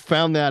 When you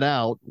found that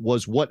out,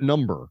 was what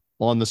number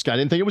on the scale? I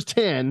didn't think it was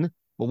 10,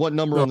 but what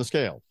number on the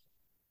scale?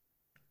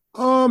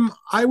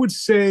 I would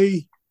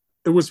say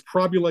it was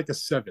probably like a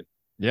 7.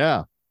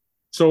 Yeah.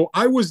 So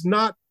I was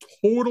not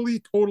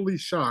totally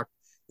shocked.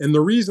 And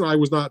the reason I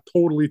was not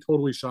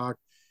totally shocked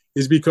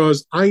is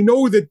because I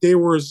know that there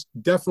was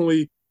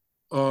definitely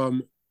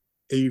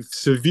a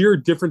severe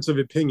difference of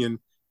opinion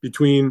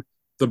between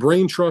the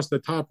brain trust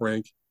at Top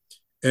Rank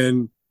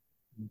and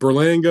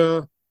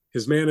Berlanga,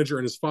 his manager,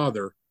 and his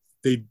father.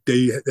 They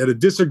had a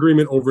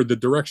disagreement over the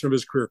direction of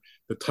his career,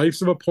 the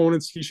types of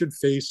opponents he should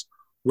face,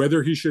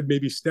 whether he should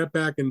maybe step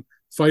back and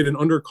fight an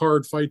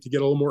undercard fight to get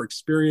a little more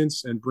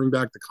experience and bring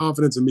back the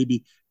confidence and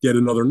maybe get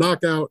another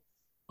knockout,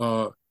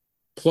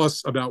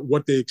 plus about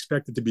what they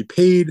expected to be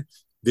paid.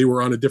 They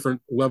were on a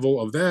different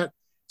level of that.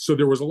 So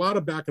there was a lot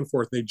of back and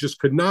forth. They just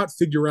could not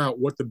figure out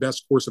what the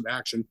best course of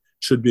action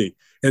should be.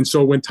 And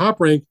so when Top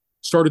Rank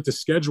started to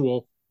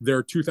schedule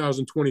their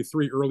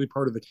 2023 early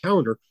part of the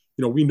calendar,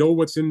 we know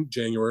what's in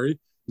January.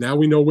 Now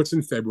we know what's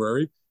in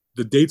February.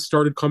 The dates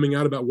started coming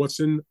out about what's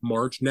in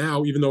March.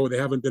 Now, even though they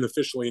haven't been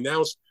officially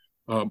announced,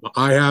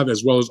 I have,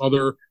 as well as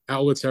other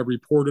outlets have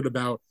reported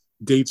about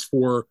dates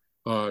for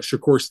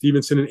Shakur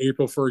Stevenson in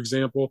April, for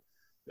example.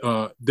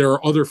 There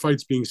are other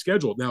fights being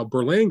scheduled. Now,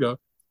 Berlanga,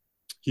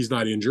 he's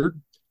not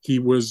injured. He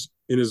was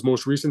in his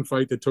most recent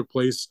fight that took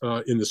place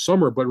in the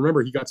summer. But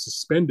remember, he got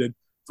suspended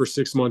for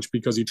 6 months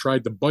because he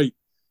tried to bite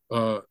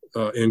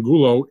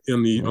Angulo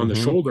on the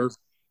shoulder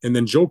and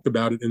then joked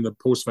about it in the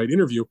post-fight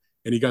interview.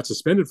 And he got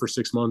suspended for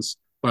 6 months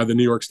by the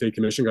New York State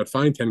Commission, got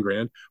fined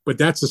 $10,000. But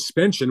that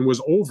suspension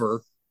was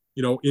over,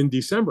 in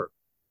December.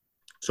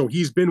 So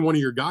he's been one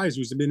of your guys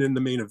who's been in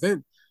the main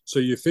event. So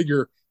you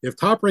figure if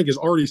Top Rank is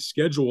already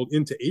scheduled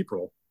into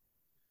April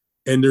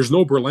and there's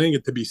no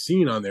Berlanga to be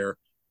seen on there,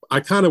 I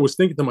kind of was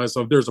thinking to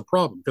myself, there's a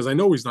problem because I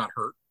know he's not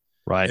hurt.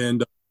 Right.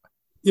 And,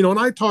 and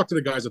I talked to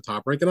the guys at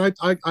Top Rank, and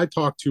I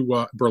talked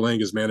to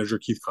Berlanga's manager,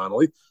 Keith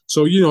Connolly.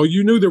 So,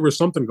 you knew there was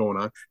something going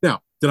on. Now,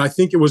 did I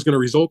think it was going to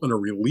result in a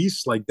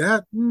release like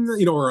that,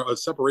 or a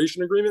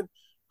separation agreement?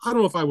 I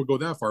don't know if I would go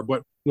that far.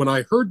 But when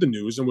I heard the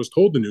news and was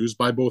told the news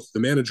by both the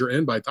manager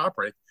and by Top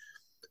Rank,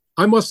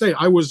 I must say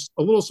I was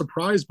a little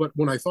surprised. But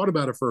when I thought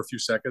about it for a few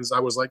seconds, I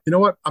was like, you know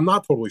what? I'm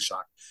not totally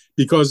shocked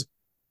because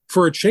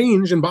for a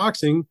change in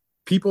boxing,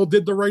 people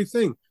did the right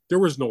thing. There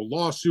was no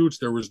lawsuits.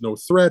 There was no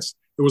threats.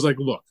 It was like,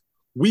 look,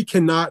 we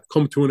cannot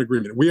come to an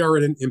agreement. We are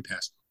at an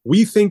impasse.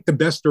 We think the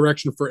best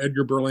direction for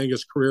Edgar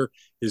Berlanga's career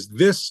is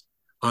this,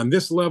 on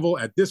this level,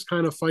 at this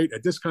kind of fight,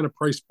 at this kind of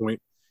price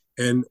point.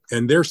 And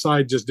their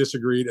side just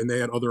disagreed, and they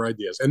had other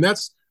ideas. And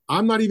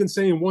I'm not even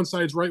saying one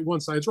side's right, one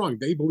side's wrong.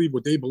 They believe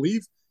what they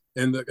believe,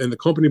 and the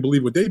company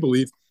believe what they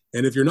believe.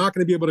 And if you're not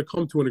going to be able to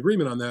come to an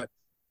agreement on that,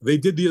 they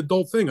did the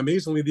adult thing.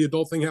 Amazingly, the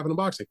adult thing happened in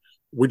boxing.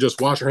 We just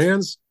wash our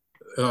hands.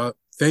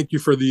 Thank you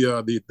for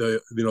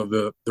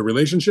the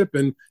relationship,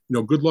 and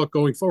good luck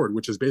going forward,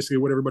 which is basically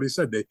what everybody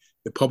said. They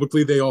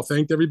publicly, they all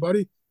thanked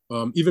everybody.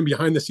 Even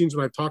behind the scenes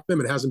when I've talked to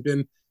them, it hasn't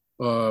been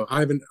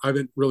I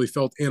haven't really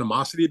felt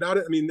animosity about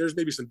it. I mean, there's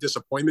maybe some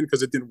disappointment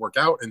because it didn't work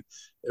out and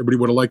everybody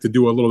would have liked to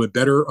do a little bit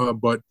better.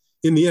 But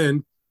in the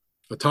end,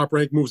 the Top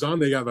Rank moves on.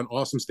 They have an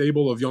awesome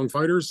stable of young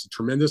fighters,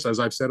 tremendous, as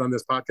I've said on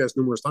this podcast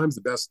numerous times,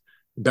 the best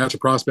batch of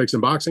prospects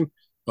in boxing,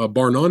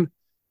 bar none.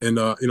 And,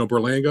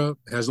 Berlanga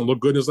hasn't looked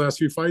good in his last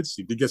few fights.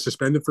 He did get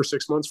suspended for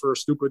 6 months for a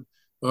stupid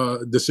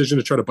decision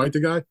to try to bite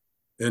the guy.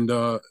 And,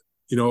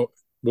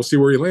 we'll see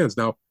where he lands.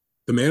 Now,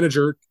 the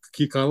manager,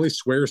 Keith Connolly,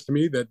 swears to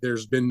me that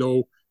there's been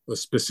no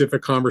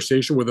specific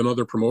conversation with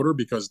another promoter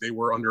because they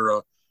were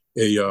under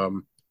a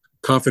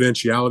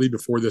confidentiality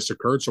before this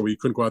occurred. So we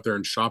couldn't go out there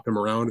and shop him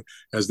around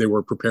as they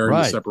were preparing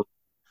to separate.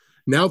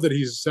 Now that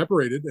he's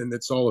separated and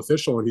it's all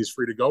official and he's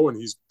free to go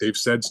and they've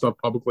said stuff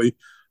publicly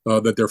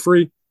that they're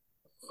free.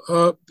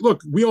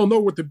 Look, we all know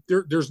what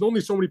there's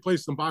only so many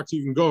places in boxing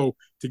you can go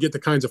to get the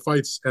kinds of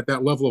fights at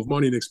that level of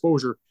money and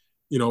exposure.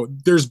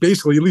 There's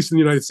basically, at least in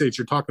the United States,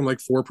 you're talking like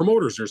 4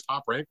 promoters. There's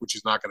Top Rank, which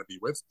he's not going to be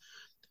with.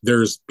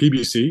 There's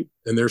PBC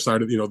and their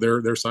side of,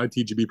 their side,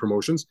 TGB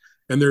Promotions,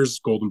 and there's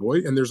Golden Boy,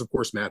 and there's of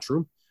course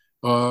Matchroom.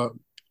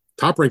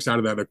 Top Rank's out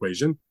of that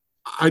equation.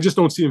 I just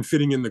don't see him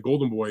fitting in the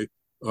Golden Boy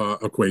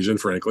equation,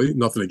 frankly.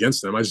 Nothing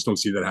against them. I just don't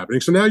see that happening.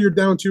 So now you're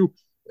down to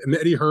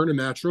Eddie Hearn and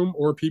Matchroom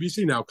or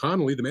PBC. Now,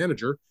 Connolly, the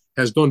manager,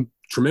 has done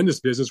tremendous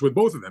business with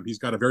both of them. He's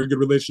got a very good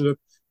relationship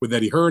with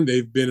Eddie Hearn.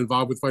 They've been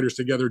involved with fighters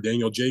together.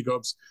 Daniel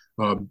Jacobs,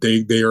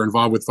 they are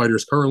involved with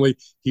fighters currently.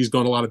 He's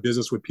done a lot of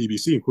business with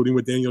PBC, including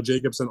with Daniel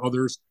Jacobs and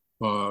others,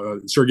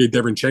 Sergey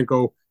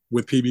Derenchenko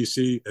with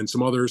PBC and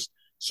some others.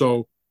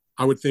 So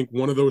I would think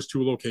one of those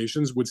 2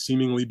 locations would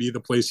seemingly be the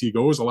place he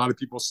goes. A lot of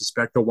people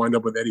suspect he'll wind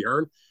up with Eddie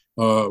Hearn,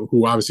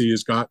 who obviously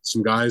has got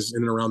some we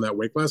in and around that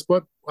weight class,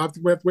 but we have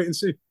to wait and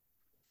see.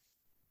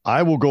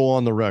 I will go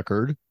on the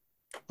record,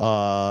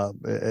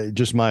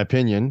 just my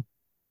opinion.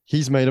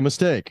 He's made a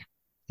mistake.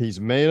 He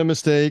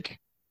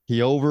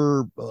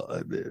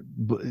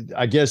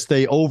I guess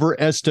they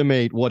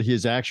overestimate what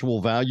his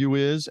actual value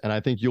is. And I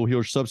think you'll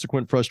hear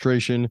subsequent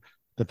frustration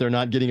that they're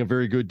not getting a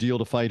very good deal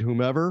to fight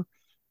whomever.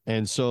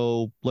 And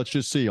so let's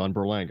just see on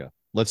Berlanga.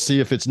 Let's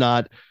see if it's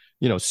not,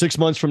 6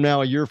 months from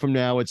now, a year from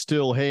now, it's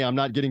still, hey, I'm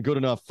not getting good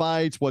enough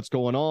fights. What's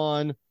going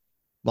on?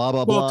 Blah,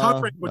 blah, blah.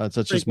 Top Rank that's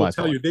just my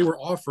tell you they were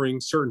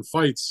offering certain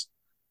fights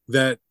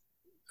that,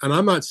 and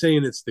I'm not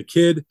saying it's the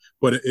kid,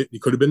 but it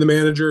could have been the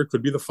manager, it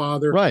could be the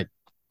father, right,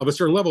 of a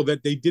certain level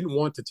that they didn't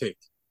want to take.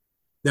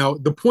 Now,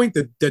 the point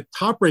that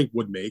Top Rank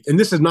would make, and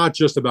this is not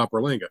just about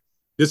Berlanga,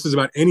 this is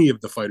about any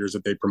of the fighters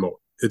that they promote.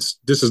 This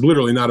is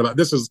literally not about,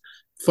 this is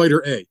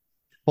fighter A.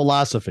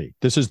 Philosophy.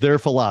 This is their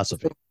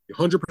philosophy.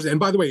 100%. And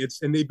by the way,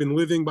 and they've been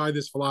living by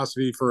this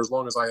philosophy for as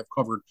long as I have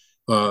covered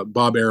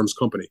Bob Arum's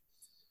company.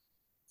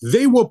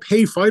 They will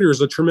pay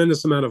fighters a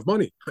tremendous amount of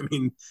money. I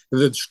mean,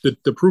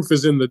 the proof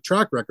is in the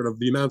track record of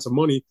the amounts of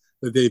money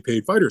that they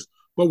paid fighters.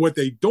 But what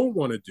they don't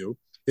want to do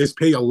is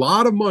pay a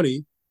lot of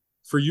money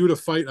for you to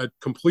fight a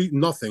complete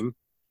nothing,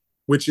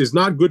 which is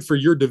not good for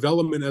your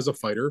development as a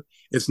fighter.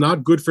 It's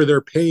not good for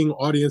their paying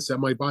audience that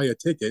might buy a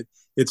ticket.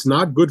 It's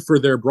not good for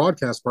their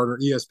broadcast partner,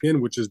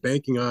 ESPN, which is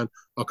banking on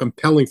a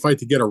compelling fight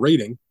to get a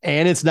rating.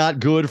 And it's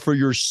not good for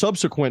your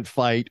subsequent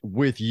fight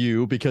with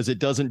you because it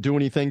doesn't do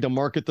anything to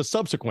market the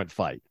subsequent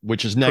fight,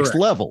 which is next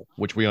level,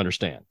 which we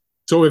understand.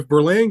 So if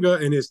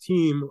Berlanga and his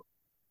team,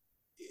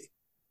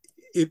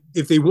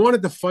 if they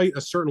wanted to fight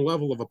a certain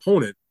level of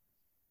opponent,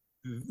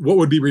 what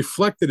would be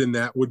reflected in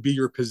that would be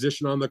your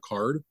position on the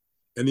card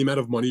and the amount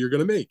of money you're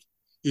going to make.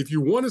 If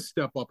you want to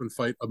step up and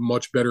fight a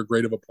much better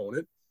grade of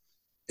opponent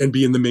and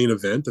be in the main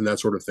event and that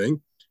sort of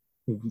thing,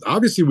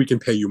 obviously we can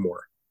pay you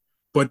more.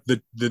 But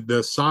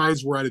the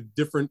sides were at a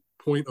different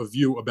point of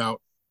view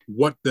about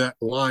what that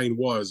line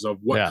was of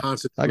what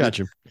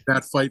constituted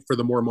that fight for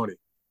the more money.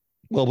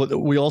 Well, but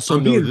we also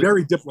I'm being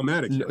very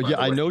diplomatic. Here,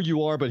 I know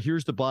you are, but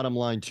here's the bottom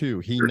line too.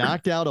 He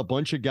knocked out a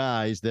bunch of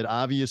guys that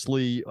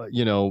obviously,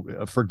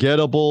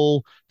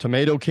 forgettable,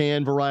 tomato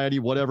can variety,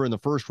 whatever in the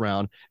first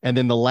round. And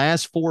then the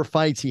last 4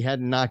 fights, he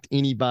hadn't knocked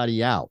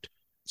anybody out.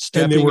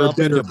 And they were a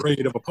better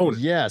grade of opponent.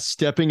 Yes,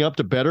 stepping up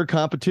to better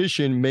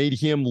competition made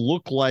him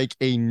look like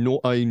a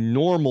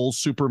normal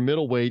super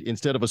middleweight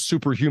instead of a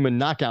superhuman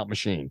knockout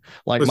machine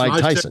like Mike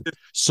Tyson.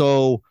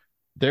 So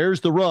there's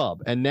the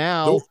rub. And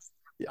now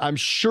I'm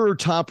sure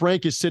Top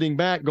Rank is sitting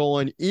back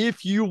going,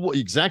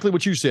 exactly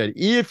what you said,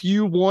 if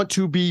you want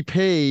to be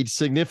paid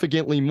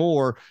significantly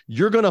more,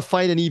 you're going to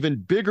fight an even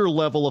bigger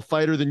level of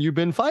fighter than you've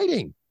been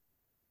fighting.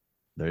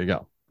 There you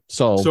go.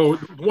 So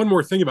one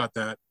more thing about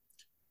that.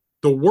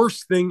 The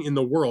worst thing in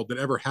the world that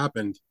ever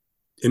happened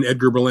in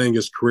Edgar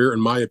Berlanga's career,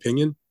 in my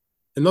opinion,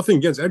 and nothing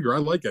against Edgar. I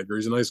like Edgar.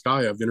 He's a nice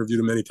guy. I've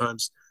interviewed him many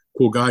times.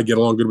 Cool guy. Get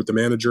along good with the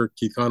manager,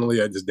 Keith Connolly.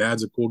 His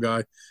dad's a cool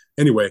guy.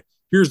 Anyway,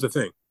 here's the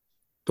thing.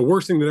 The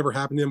worst thing that ever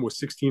happened to him was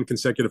 16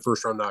 consecutive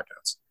first-round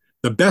knockouts.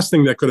 The best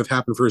thing that could have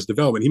happened for his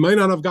development, he might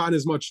not have gotten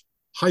as much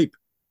hype,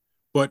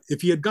 but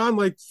if he had gone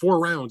like 4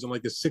 rounds in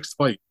like his 6th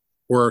fight,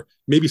 or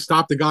maybe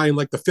stopped the guy in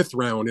like the 5th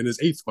round in his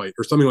 8th fight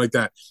or something like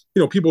that,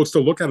 people would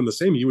still look at him the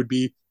same. He would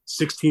be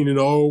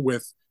 16-0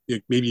 with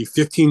maybe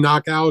 15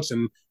 knockouts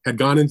and had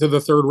gone into the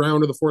 3rd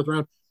round or the 4th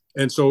round.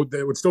 And so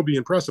that would still be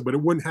impressive, but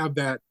it wouldn't have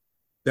that,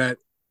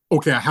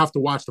 okay, I have to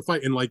watch the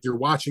fight. And like you're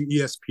watching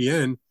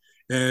ESPN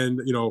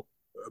and,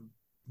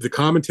 the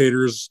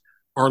commentators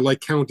are like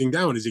counting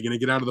down. Is he going to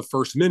get out of the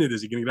first minute?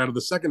 Is he going to get out of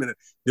the second minute?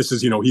 This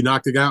is, he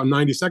knocked it out in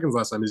 90 seconds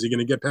last time. Is he going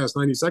to get past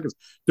 90 seconds?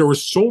 There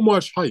was so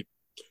much hype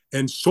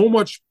and so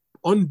much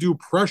undue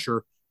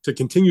pressure to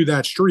continue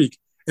that streak.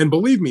 And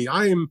believe me,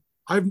 I'm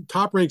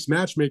Top Rank's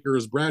matchmaker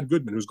is Brad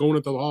Goodman, who's going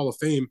into the Hall of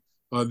Fame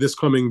this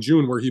coming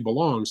June, where he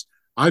belongs.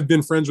 I've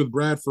been friends with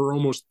Brad for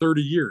almost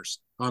 30 years.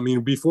 I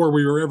mean, before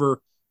we were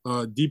ever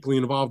deeply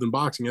involved in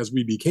boxing, as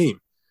we became.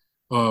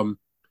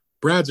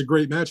 Brad's a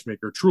great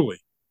matchmaker,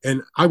 truly.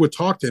 And I would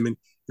talk to him, and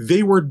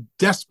they were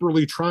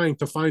desperately trying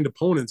to find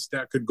opponents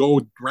that could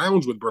go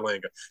rounds with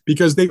Berlanga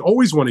because they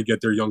always want to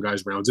get their young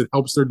guys rounds. It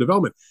helps their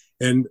development.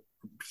 And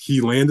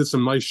he landed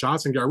some nice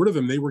shots and got rid of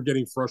them. They were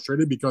getting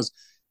frustrated because,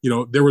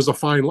 there was a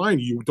fine line.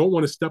 You don't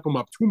want to step him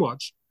up too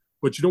much,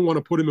 but you don't want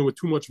to put him in with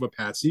too much of a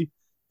patsy.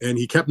 And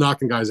he kept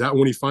knocking guys out.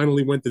 When he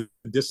finally went the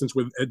distance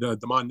with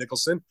Damon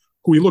Nicholson,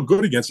 who he looked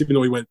good against, even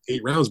though he went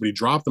 8 rounds, but he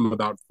dropped him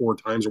about 4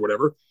 times or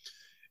whatever.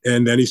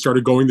 And then he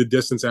started going the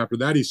distance after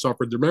that. He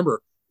suffered.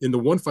 Remember, in the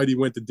one fight, he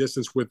went the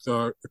distance with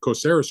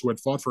Coceres, who had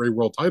fought for a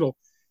world title.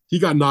 He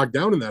got knocked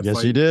down in that fight.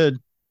 Yes, he did.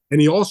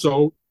 And he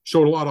also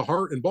showed a lot of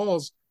heart and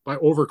balls by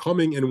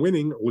overcoming and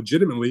winning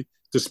legitimately,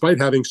 despite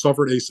having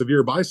suffered a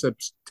severe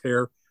biceps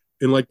tear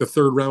in like the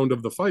 3rd round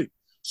of the fight.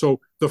 So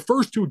the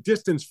first 2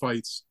 distance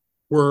fights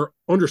were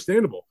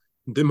understandable.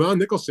 Damon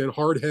Nicholson,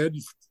 hard head,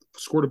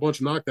 scored a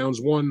bunch of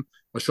knockdowns, won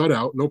a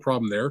shutout, no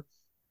problem there.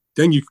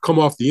 Then you come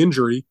off the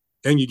injury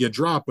and you get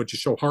dropped, but you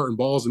show heart and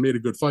balls and made a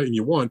good fight and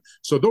you won.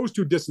 So those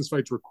 2 distance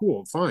fights were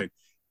cool, fine.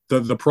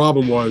 The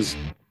problem was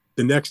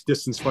the next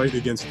distance fight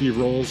against Steve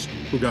Rolls,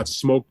 who got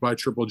smoked by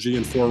Triple G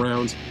in 4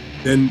 rounds.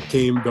 Then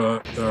came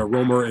the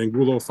Romer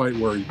Angulo fight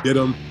where he bit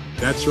him.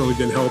 That certainly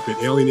didn't help. It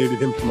alienated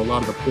him from a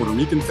lot of the Puerto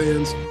Rican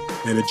fans,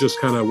 and it just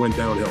kind of went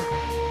downhill.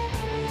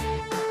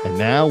 And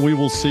now we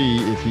will see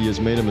if he has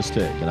made a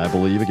mistake. And I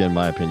believe, again,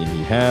 my opinion,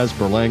 he has.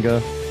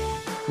 Berlanga,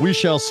 we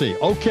shall see.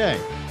 Okay,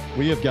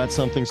 we have got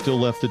something still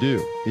left to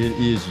do. It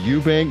is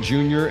Eubank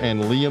Jr.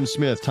 and Liam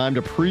Smith. Time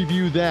to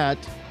preview that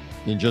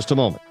in just a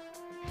moment.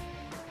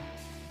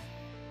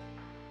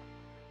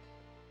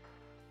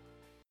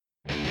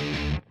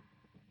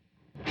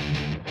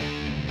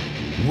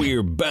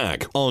 We're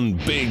back on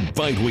Big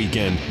Fight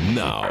Weekend.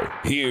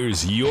 Now,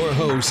 here's your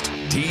host,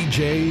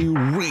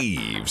 TJ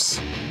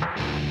Reeves.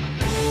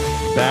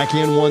 Back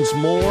in once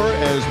more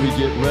as we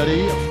get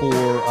ready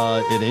for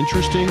an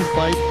interesting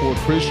fight for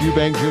Chris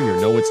Eubank Jr.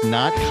 No, it's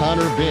not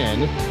Conor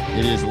Benn.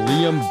 It is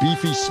Liam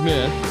Beefy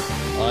Smith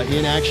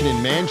in action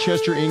in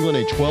Manchester, England,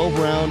 a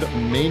 12-round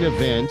main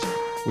event.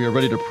 We are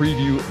ready to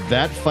preview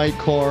that fight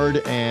card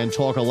and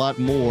talk a lot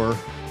more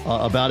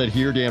about it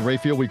here. Dan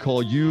Rayfield, we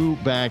call you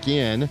back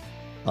in.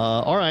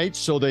 All right,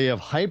 so they have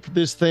hyped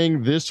this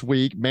thing this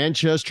week.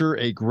 Manchester,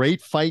 a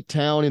great fight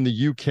town in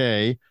the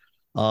UK.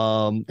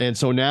 And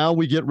so now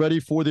we get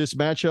ready for this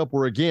matchup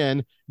where,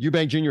 again,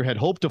 Eubank Jr. had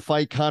hoped to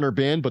fight Conor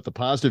Benn, but the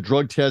positive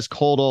drug test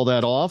called all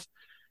that off.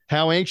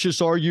 How anxious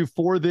are you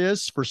for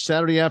this, for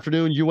Saturday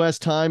afternoon U.S.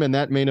 time and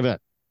that main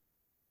event?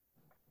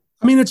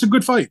 I mean, it's a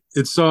good fight.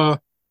 It's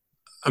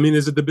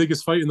is it the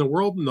biggest fight in the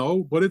world?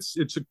 No, but it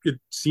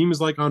seems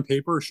like on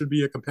paper it should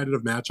be a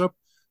competitive matchup.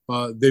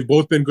 They've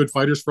both been good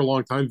fighters for a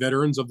long time,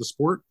 veterans of the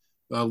sport.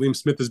 Liam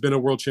Smith has been a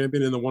world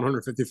champion in the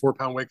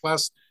 154-pound weight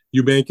class.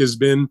 Eubank has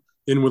been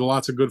in with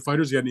lots of good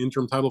fighters. He had an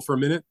interim title for a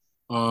minute.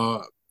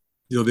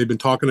 They've been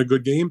talking a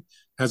good game.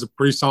 Has a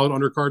pretty solid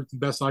undercard, the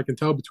best I can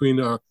tell, between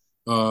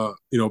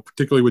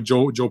particularly with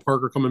Joe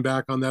Parker coming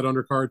back on that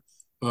undercard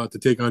to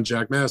take on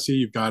Jack Massey.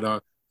 You've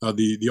got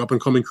the up and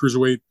coming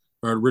cruiserweight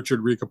Richard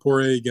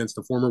Ricapore against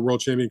the former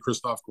world champion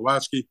Christoph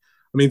Kowalski.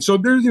 I mean, so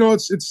there's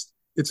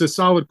it's a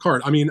solid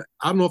card. I mean,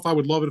 I don't know if I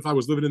would love it if I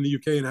was living in the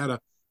UK and had to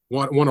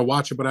want to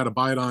watch it, but I had to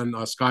buy it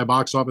on Sky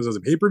Box Office as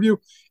a pay-per-view.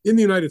 In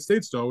the United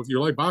States, though, if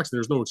you like boxing,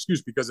 there's no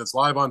excuse because it's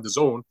live on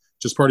DAZN,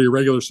 just part of your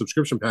regular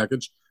subscription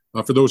package.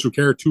 For those who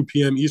care, 2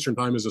 p.m. Eastern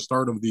time is the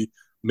start of the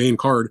main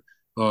card.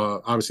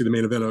 Obviously, the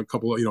main event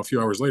a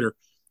few hours later.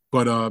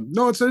 But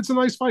no, it's a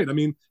nice fight. I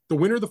mean, the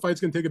winner of the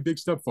fight's going to take a big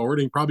step forward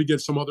and probably get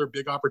some other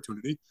big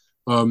opportunity.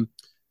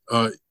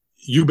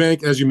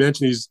 Eubank, as you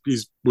mentioned, he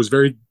was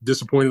very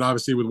disappointed,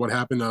 obviously, with what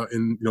happened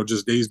in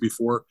just days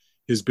before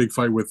his big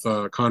fight with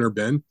Conor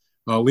Benn.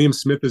 Liam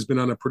Smith has been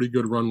on a pretty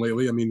good run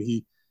lately. I mean,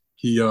 he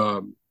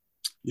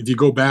if you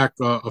go back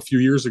a few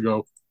years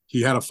ago,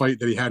 he had a fight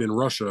that he had in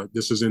Russia.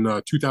 This is in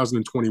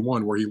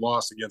 2021, where he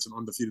lost against an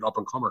undefeated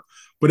up-and-comer.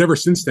 But ever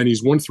since then,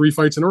 he's won 3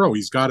 fights in a row.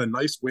 He's got a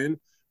nice win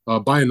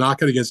by a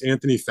knockout against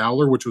Anthony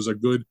Fowler, which was a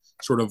good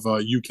sort of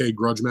UK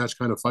grudge match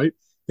kind of fight.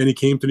 Then he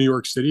came to New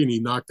York City and he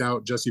knocked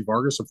out Jesse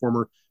Vargas, a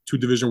former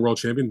 2-division world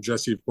champion.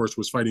 Jesse, of course,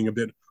 was fighting a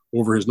bit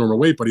over his normal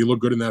weight, but he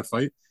looked good in that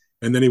fight.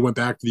 And then he went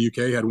back to the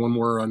UK, had one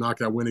more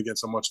knockout win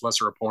against a much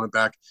lesser opponent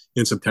back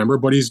in September.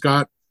 But he's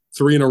got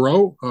 3 in a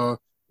row,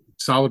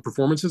 solid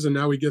performances, and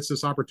now he gets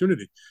this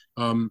opportunity.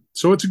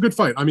 So it's a good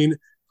fight. I mean,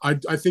 I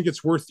think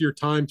it's worth your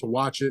time to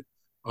watch it.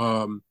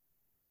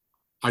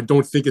 I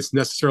don't think it's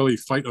necessarily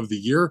fight of the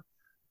year,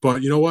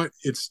 but you know what?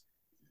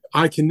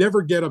 I can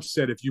never get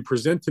upset if you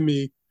present to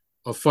me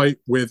a fight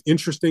with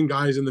interesting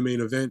guys in the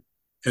main event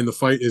and the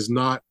fight is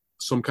not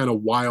some kind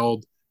of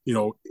wild,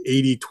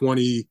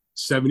 80-20,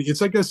 70.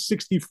 It's like a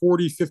 60-40,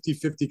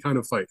 50-50 kind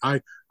of fight.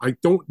 I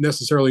don't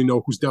necessarily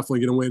know who's definitely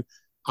going to win.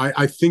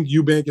 I think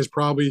Eubank is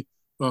probably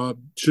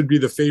should be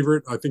the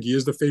favorite. I think he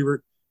is the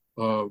favorite.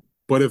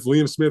 But if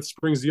Liam Smith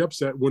springs the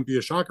upset, it wouldn't be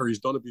a shocker. He's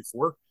done it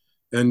before.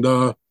 And,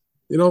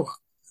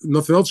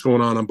 nothing else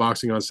going on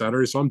boxing on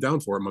Saturday, so I'm down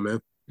for it, my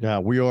man. Yeah,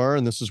 we are,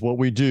 and this is what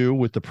we do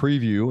with the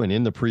preview and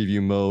in the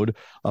preview mode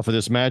for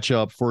this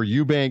matchup for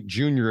Eubank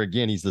Jr.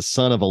 Again, he's the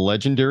son of a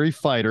legendary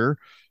fighter,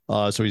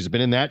 so he's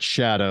been in that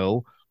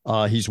shadow.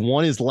 He's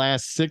won his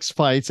last 6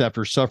 fights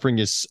after suffering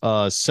his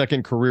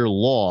second career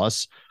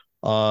loss.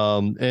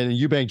 And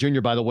Eubank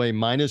Jr., by the way,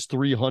 minus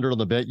 300 on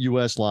the Bet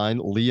US line.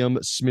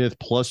 Liam Smith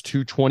plus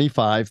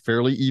 225,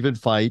 fairly even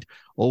fight,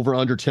 over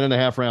under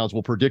 10.5 rounds.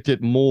 We'll predict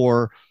it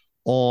more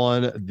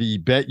on the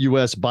Bet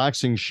US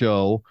boxing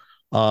show.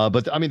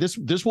 But I mean,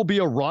 this will be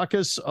a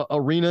raucous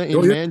arena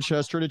in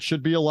Manchester, and it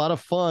should be a lot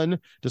of fun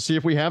to see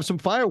if we have some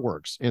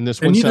fireworks in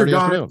this one Saturday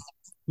afternoon.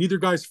 Neither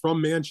guy's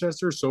from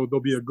Manchester, so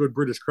there'll be a good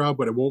British crowd,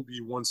 but it won't be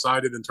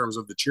one-sided in terms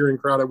of the cheering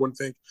crowd, I wouldn't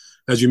think.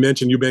 As you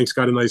mentioned, Eubank's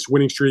got a nice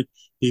winning streak.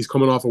 He's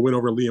coming off a win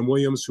over Liam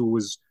Williams, who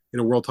was in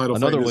a world title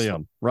fight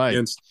Liam, right,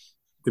 against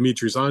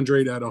Demetrius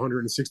Andrade at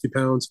 160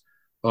 pounds.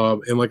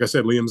 And like I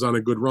said, Liam's on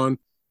a good run.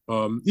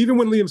 Even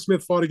when Liam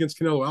Smith fought against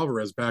Canelo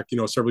Alvarez back,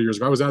 several years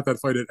ago, I was at that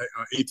fight at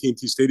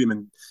AT&T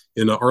Stadium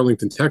in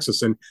Arlington,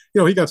 Texas. And,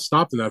 he got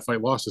stopped in that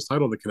fight, lost his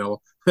title to Canelo,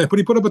 but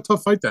he put up a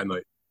tough fight that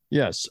night.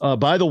 Yes.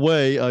 By the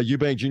way,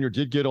 Eubank Jr.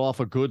 did get off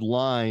a good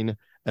line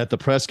at the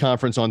press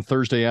conference on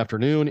Thursday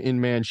afternoon in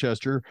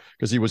Manchester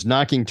because he was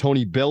knocking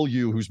Tony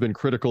Bellew, who's been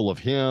critical of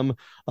him,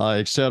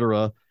 et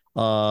cetera.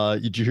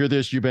 Did you hear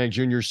this? Eubank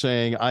Jr.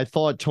 saying, I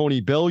thought Tony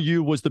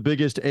Bellew was the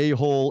biggest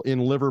a-hole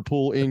in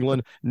Liverpool,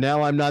 England.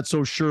 Now I'm not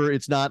so sure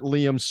it's not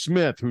Liam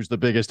Smith who's the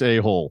biggest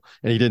a-hole.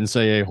 And he didn't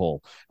say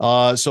a-hole.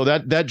 So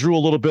that drew a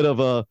little bit of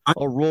a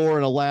roar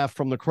and a laugh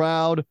from the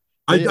crowd.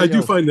 I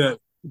do find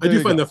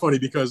that funny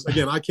because,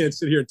 again, I can't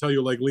sit here and tell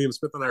you like Liam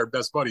Smith and I are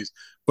best buddies,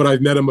 but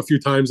I've met him a few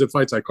times at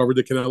fights. I covered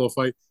the Canelo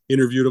fight,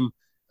 interviewed him.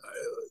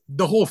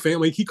 The whole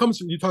family. He comes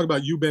from, you talk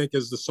about Eubank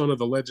as the son of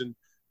the legend,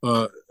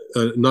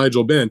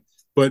 Nigel Benn,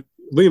 but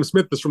Liam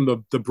Smith is from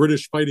the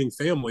British fighting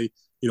family.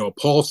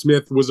 Paul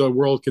Smith was a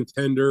world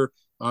contender.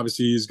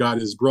 Obviously, he's got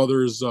his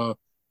brothers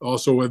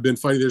also have been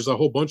fighting. There's a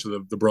whole bunch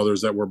of the brothers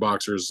that were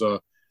boxers.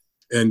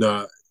 And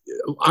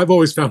I've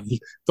always found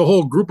the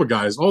whole group of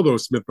guys, all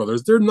those Smith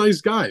brothers, they're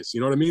nice guys. You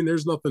know what I mean?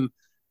 There's nothing,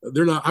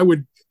 they're not,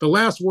 the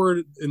last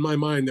word in my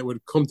mind that would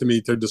come to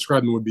me to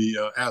describe them would be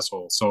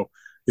asshole. So,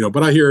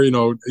 but I hear,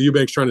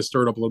 Eubank's trying to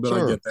stir it up a little bit.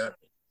 Sure. I get that.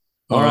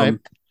 All right.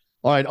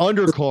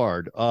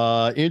 Undercard.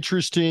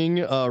 Interesting.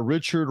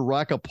 Richard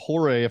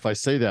Rocapore, if I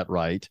say that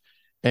right,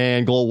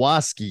 and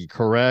Glowacki,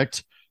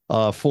 correct?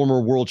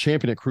 Former world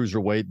champion at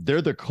cruiserweight.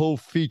 They're the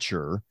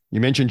co-feature. You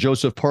mentioned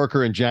Joseph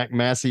Parker and Jack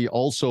Massey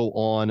also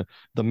on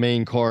the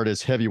main card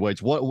as heavyweights.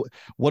 What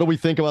do we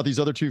think about these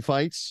other 2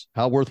 fights?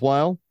 How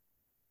worthwhile?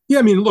 Yeah,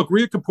 I mean, look,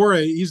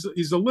 Rocapore,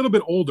 he's a little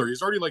bit older.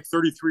 He's already like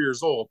 33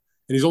 years old,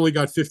 and he's only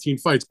got 15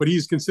 fights, but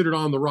he's considered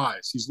on the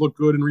rise. He's looked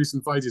good in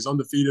recent fights. He's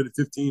undefeated at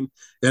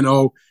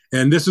 15-0,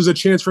 and this is a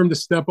chance for him to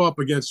step up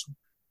against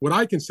what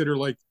I consider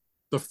like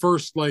the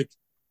first, like,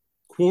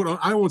 quote,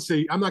 I won't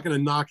say, I'm not going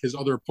to knock his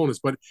other opponents,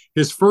 but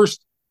his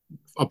first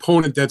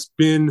opponent that's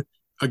been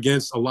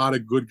against a lot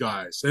of good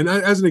guys. And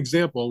as an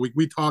example,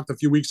 we talked a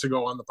few weeks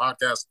ago on the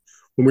podcast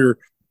when we were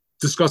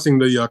discussing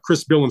the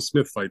Chris Billum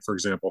Smith fight, for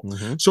example.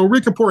 Mm-hmm. So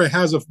Rocapore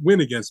has a win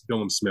against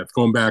Billum Smith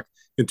going back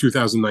in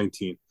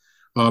 2019.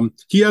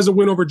 He has a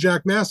win over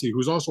Jack Massey,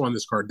 who's also on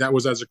this card. That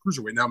was as a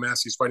cruiserweight. Now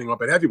Massey's fighting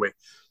up at heavyweight.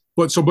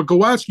 But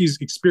Glowacki's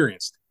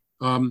experienced.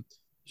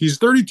 He's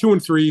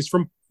 32-3. He's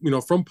from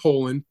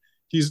Poland.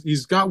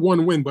 He's got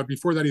 1 win, but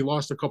before that, he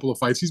lost a couple of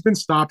fights. He's been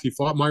stopped. He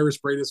fought Myris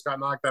Briedis, got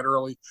knocked out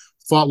early,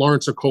 fought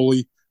Lawrence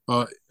Okoli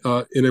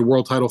in a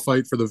world title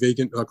fight for the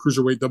vacant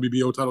cruiserweight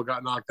WBO title,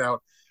 got knocked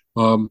out.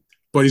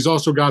 But he's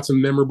also got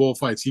some memorable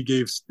fights. He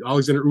gave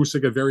Alexander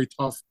Usyk a very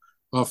tough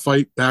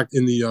fight back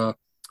in a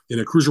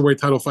cruiserweight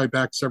title fight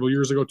back several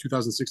years ago,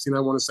 2016, I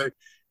want to say.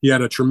 He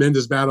had a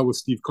tremendous battle with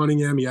Steve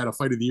Cunningham. He had a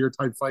fight of the year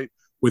type fight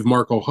with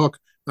Marco Huck.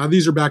 Now,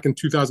 these are back in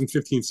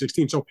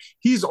 2015-16. So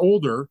he's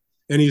older,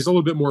 and he's a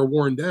little bit more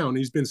worn down.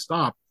 He's been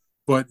stopped,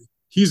 but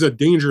he's a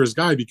dangerous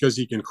guy because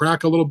he can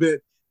crack a little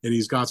bit, and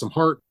he's got some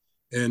heart.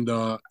 And,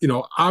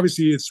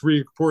 obviously it's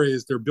Rocapore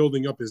as they're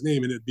building up his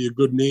name, and it'd be a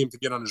good name to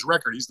get on his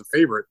record. He's the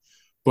favorite.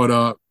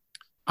 But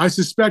I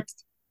suspect,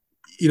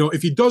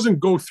 if he doesn't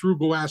go through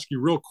Glowacki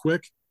real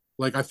quick,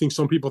 like I think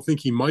some people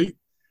think he might,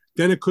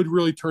 then it could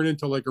really turn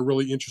into like a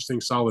really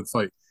interesting, solid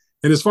fight.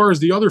 And as far as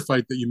the other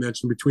fight that you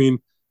mentioned between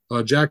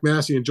Jack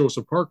Massey and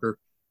Joseph Parker,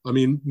 I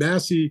mean,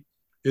 Massey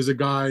is a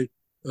guy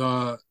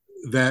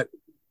that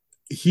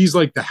he's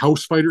like the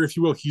house fighter, if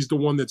you will. He's the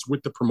one that's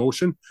with the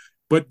promotion,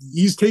 but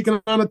he's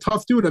taken on a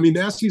tough dude. I mean,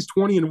 Massey's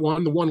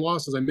 20-1. The 1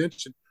 loss, as I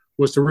mentioned,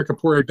 was to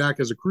Rocapore back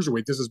as a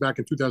cruiserweight. This is back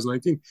in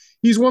 2019.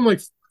 He's won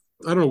like,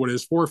 I don't know what it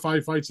is, 4 or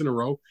 5 fights in a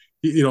row.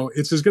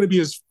 It's going to be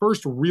his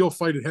first real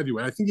fight at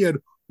heavyweight. I think he had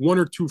 1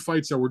 or 2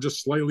 fights that were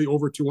just slightly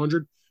over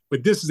 200,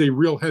 but this is a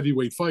real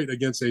heavyweight fight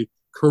against a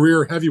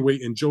career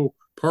heavyweight in Joe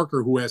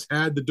Parker, who has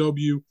had the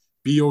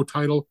WBO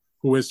title,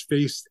 who has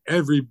faced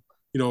everybody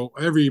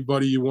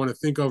you want to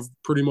think of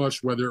pretty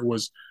much, whether it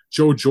was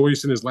Joe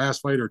Joyce in his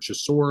last fight or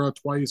Chisora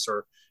twice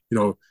or,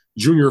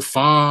 Junior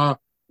Fa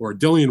or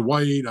Dillian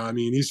White. I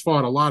mean, he's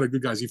fought a lot of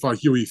good guys. He fought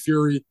Huey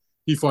Fury.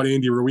 He fought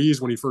Andy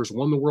Ruiz when he first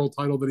won the world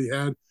title that he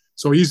had.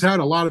 So he's had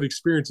a lot of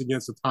experience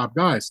against the top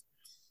guys.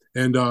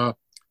 And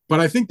but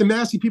I think the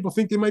Massey people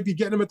think they might be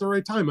getting him at the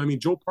right time. I mean,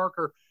 Joe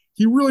Parker,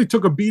 he really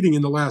took a beating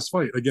in the last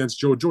fight against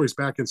Joe Joyce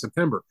back in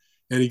September.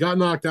 And he got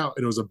knocked out,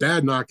 and it was a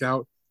bad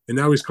knockout, and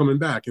now he's coming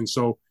back. And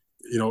so,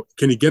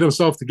 can he get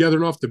himself together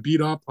enough to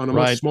beat up on a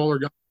much smaller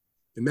guy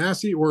in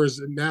Massey, or is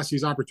it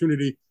Massey's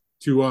opportunity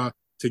to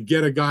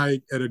get a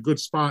guy at a good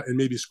spot and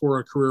maybe score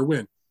a career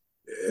win?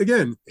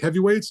 Again,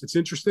 heavyweights, it's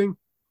interesting.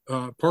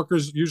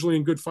 Parker's usually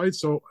in good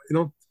fights, so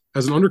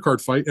as an undercard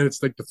fight, and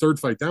it's like the third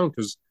fight down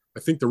because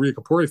I think the Ria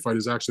Kapore fight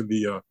is actually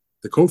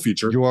the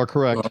co-feature. You are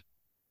correct.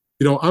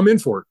 I'm in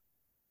for it.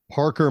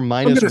 Parker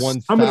minus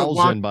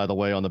 1,000, by the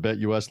way, on the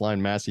BetUS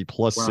line. Massey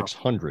plus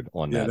 600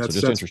 on that. So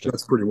just interesting.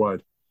 That's pretty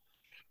wide.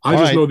 I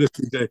just know this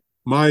today.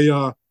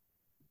 My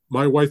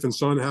wife and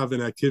son have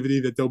an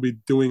activity that they'll be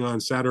doing on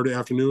Saturday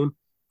afternoon,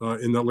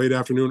 in the late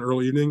afternoon,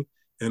 early evening,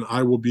 and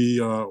I will be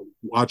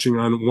watching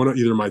on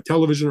either my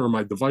television or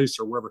my device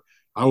or wherever.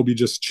 I will be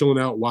just chilling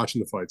out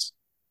watching the fights.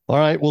 All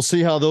right, we'll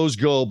see how those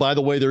go. By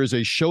the way, there is a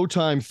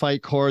Showtime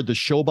fight card. The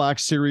ShoBox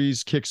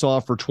series kicks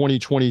off for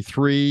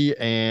 2023,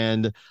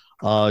 and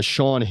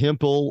Sean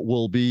Hempel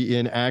will be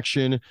in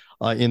action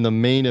in the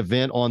main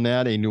event on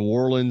that, a New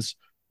Orleans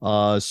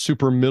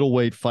super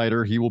middleweight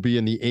fighter. He will be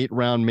in the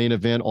 8-round main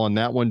event on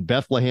that one.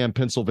 Bethlehem,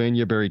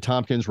 Pennsylvania, Barry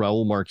Tompkins,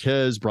 Raul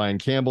Marquez, Brian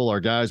Campbell,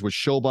 our guys with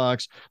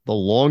ShoBox, the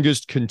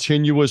longest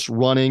continuous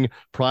running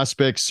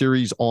prospect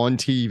series on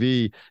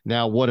TV.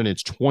 Now, in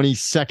its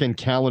 22nd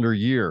calendar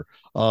year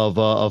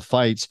of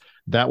fights.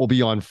 That will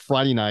be on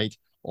Friday night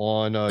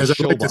on As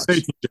I like to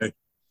say, TJ,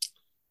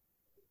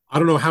 I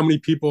don't know how many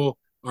people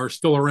are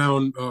still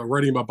around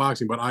writing about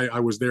boxing, but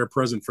I was there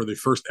present for the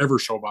first ever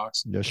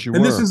ShoBox. Yes, you were.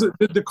 And this is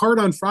the card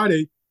on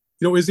Friday,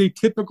 is a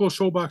typical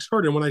ShoBox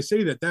card. And when I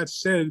say that,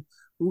 that's said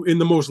in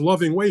the most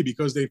loving way,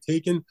 because they've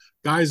taken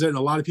guys that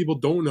a lot of people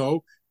don't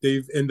know.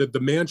 The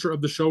mantra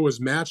of the show is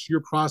match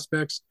your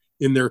prospects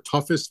in their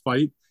toughest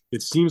fight.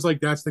 It seems like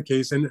that's the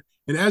case. And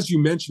as you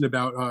mentioned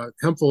about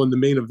Hempel in the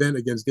main event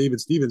against David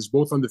Stevens,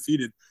 both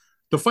undefeated,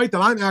 the fight that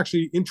I'm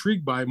actually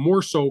intrigued by,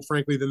 more so,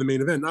 frankly, than the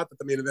main event, not that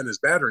the main event is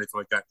bad or anything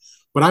like that,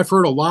 but I've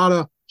heard a lot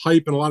of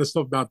hype and a lot of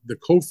stuff about the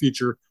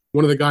co-feature,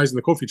 one of the guys in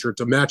the co-feature,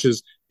 to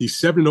matches the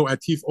 7-0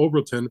 Atif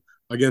Oberlton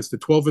against the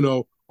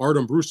 12-0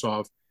 Artem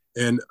Brusov.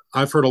 And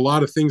I've heard a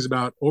lot of things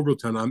about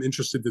Oberlton. I'm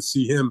interested to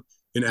see him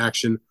in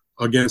action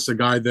against a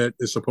guy that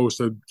is supposed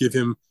to give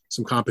him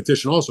some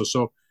competition also.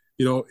 So,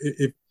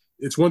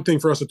 it's one thing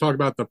for us to talk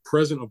about the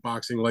present of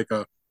boxing, like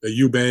a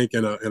Eubank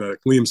and a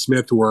Liam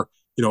Smith, who are,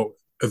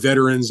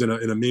 veterans in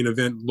a main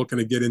event looking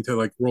to get into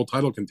like world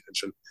title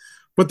contention.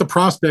 But the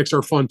prospects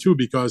are fun too,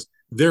 because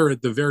they're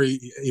at the very,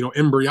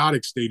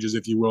 embryonic stages,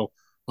 if you will,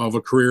 of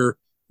a career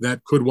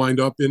that could wind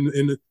up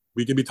in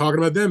we could be talking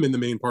about them in the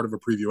main part of a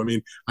preview. I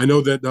mean, I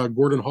know that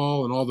Gordon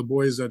Hall and all the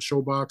boys at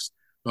ShoBox,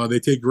 they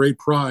take great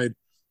pride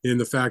in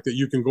the fact that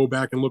you can go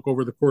back and look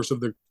over the course of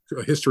the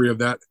history of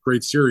that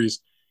great series.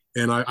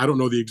 And I don't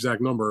know the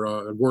exact number.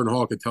 Gordon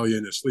Hall could tell you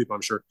in his sleep,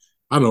 I'm sure.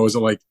 I don't know. Is it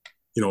like,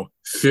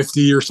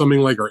 50 or something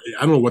like, or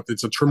I don't know what,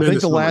 it's a tremendous. I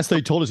think the last they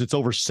told us it's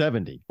over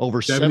 70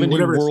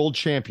 world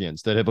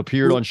champions that have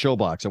appeared on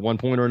ShoBox at one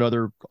point or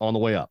another on the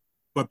way up.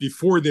 But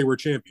before they were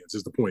champions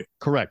is the point.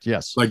 Correct.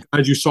 Yes. Like,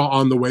 as you saw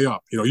on the way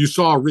up, you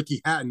saw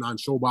Ricky Hatton on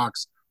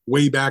ShoBox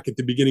way back at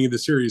the beginning of the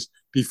series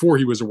before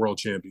he was a world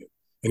champion,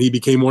 and he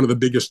became one of the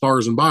biggest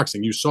stars in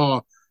boxing. You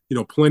saw,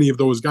 plenty of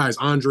those guys.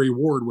 Andre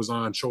Ward was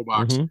on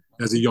ShoBox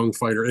as a young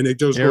fighter, and it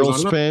just Errol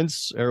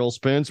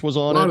Spence was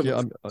on it.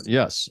 Yeah,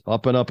 yes,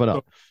 up and up and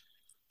up.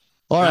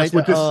 So all right,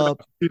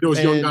 those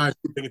young guys,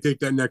 they can take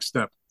that next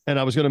step. And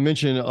I was going to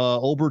mention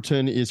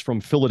Oberton is from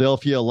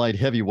Philadelphia, light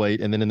heavyweight,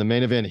 and then in the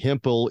main event,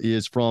 Hempel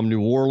is from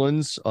New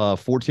Orleans,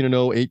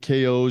 14-0, 8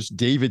 KOs.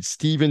 David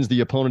Stevens, the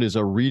opponent, is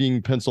a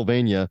Reading,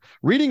 Pennsylvania.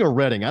 Reading or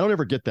Reading? I don't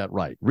ever get that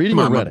right. Reading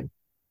or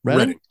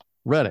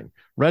Reading?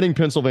 Reading,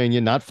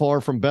 Pennsylvania, not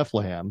far from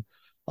Bethlehem,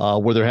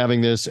 where they're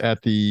having this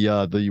at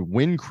the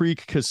Wind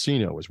Creek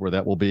Casino is where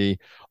that will be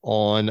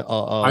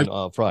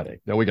on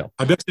Friday. There we go.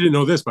 I bet you didn't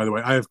know this, by the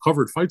way. I have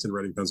covered fights in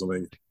Reading,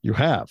 Pennsylvania. You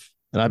have,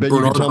 and I bet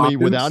Bernard you can tell me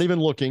without even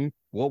looking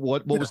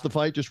what was the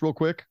fight, just real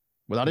quick.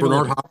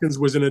 Bernard Hopkins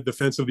was in a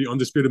defense of the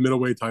undisputed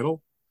middleweight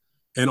title,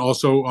 and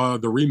also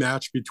the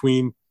rematch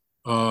between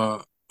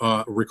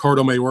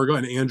Ricardo Mayorga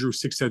and Andrew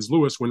Sixheads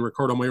Lewis when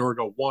Ricardo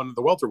Mayorga won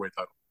the welterweight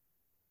title.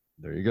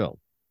 There you go.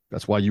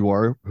 That's why you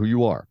are who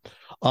you are.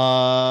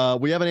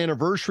 We have an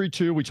anniversary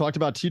too. We talked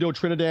about Tito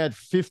Trinidad,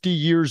 50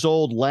 years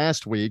old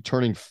last week,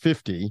 turning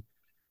 50.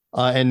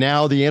 And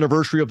now the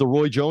anniversary of the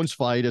Roy Jones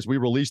fight. As we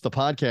release the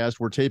podcast,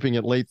 we're taping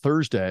it late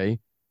Thursday.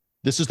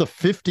 This is the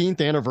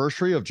 15th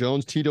anniversary of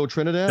Jones Tito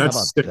Trinidad. That's How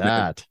about sick, that?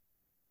 Man.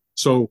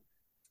 So,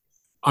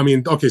 I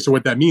mean, okay, so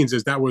what that means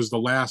is that was the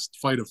last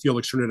fight of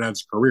Felix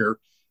Trinidad's career.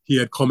 He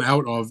had come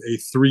out of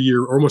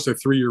almost a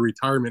 3-year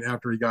retirement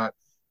after he got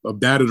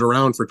batted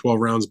around for 12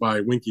 rounds by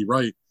Winky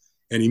Wright,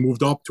 and he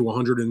moved up to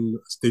 100, and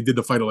they did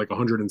the fight at like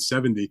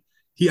 170.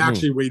 He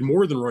actually weighed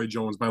more than Roy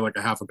Jones by like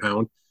a half a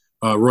pound.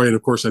 Roy,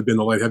 of course, had been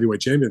the light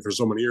heavyweight champion for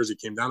so many years. He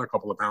came down a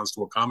couple of pounds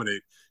to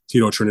accommodate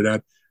Tito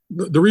Trinidad.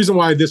 The reason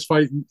why this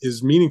fight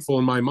is meaningful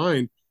in my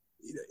mind,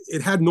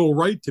 it had no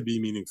right to be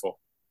meaningful,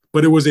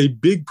 but it was a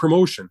big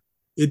promotion.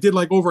 It did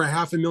like over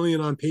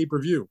 $500,000 on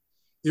pay-per-view.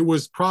 It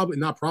was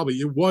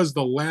it was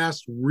the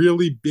last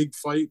really big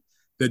fight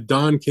that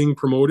Don King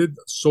promoted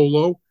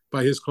solo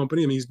by his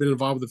company. I mean, he's been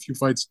involved with a few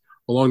fights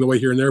along the way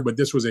here and there, but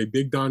this was a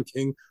big Don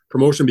King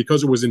promotion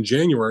because it was in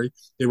January.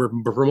 They were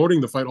promoting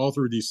the fight all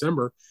through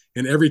December,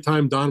 and every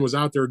time Don was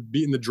out there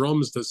beating the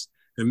drums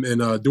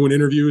and doing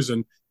interviews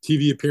and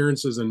TV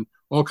appearances and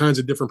all kinds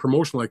of different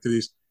promotional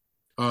activities,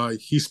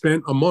 he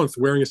spent a month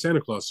wearing a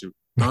Santa Claus suit.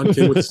 Don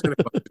King with a Santa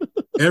Claus suit.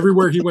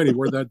 Everywhere he went, he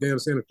wore that damn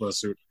Santa Claus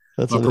suit.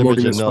 That's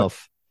promoting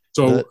enough.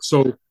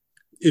 So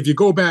if you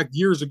go back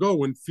years ago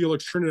when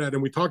Felix Trinidad,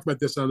 and we talked about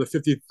this on the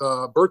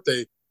 50th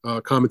birthday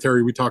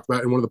commentary we talked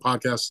about in one of the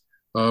podcasts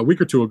a week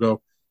or two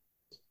ago,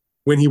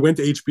 when he went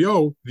to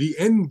HBO, the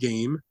end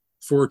game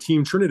for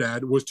Team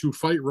Trinidad was to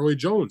fight Roy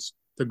Jones,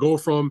 to go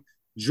from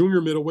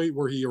junior middleweight,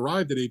 where he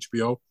arrived at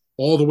HBO,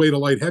 all the way to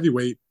light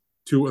heavyweight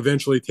to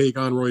eventually take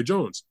on Roy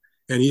Jones.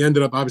 And he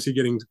ended up obviously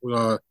getting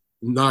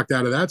knocked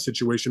out of that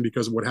situation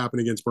because of what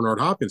happened against Bernard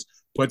Hopkins.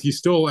 But he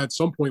still at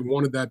some point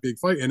wanted that big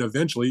fight. And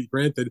eventually,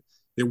 granted,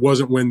 it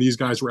wasn't when these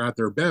guys were at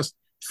their best.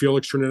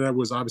 Felix Trinidad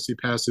was obviously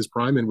past his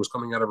prime and was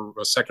coming out of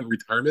a second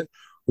retirement.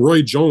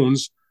 Roy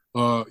Jones,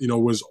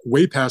 was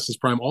way past his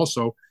prime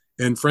also.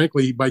 And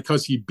frankly,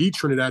 because he beat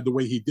Trinidad the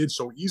way he did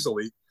so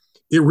easily,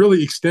 it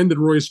really extended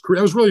Roy's career.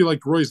 It was really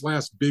like Roy's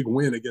last big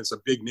win against a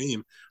big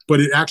name, but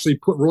it actually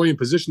put Roy in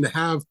position to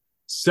have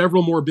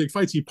several more big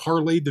fights. He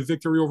parlayed the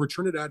victory over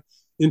Trinidad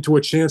into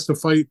a chance to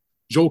fight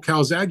Joe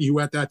Calzaghe, who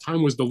at that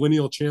time was the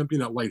lineal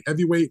champion at light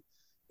heavyweight.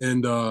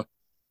 And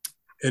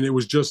it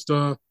was just,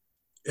 it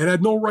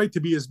had no right to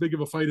be as big of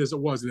a fight as it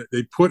was. And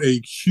they put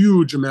a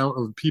huge amount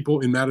of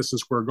people in Madison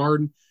Square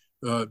Garden.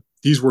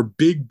 These were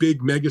big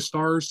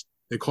megastars.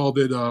 They called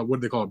it, what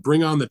did they call it?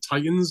 Bring on the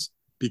Titans,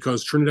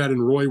 because Trinidad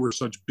and Roy were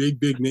such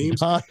big names.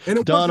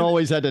 Don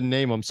always had to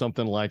name them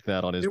something like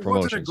that on his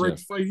promotions. It wasn't a great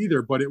fight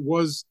either, but it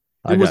was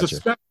a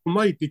special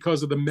night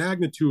because of the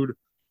magnitude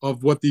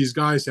of what these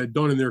guys had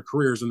done in their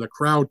careers, and the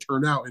crowd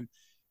turned out. And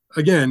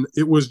again,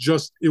 it was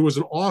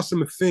an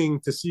awesome thing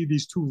to see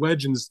these two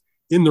legends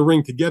in the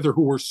ring together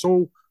who were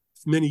so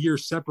many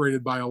years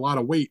separated by a lot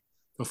of weight,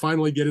 to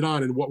finally get it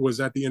on in what was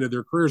at the end of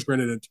their careers.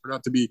 Granted, it turned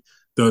out to be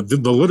the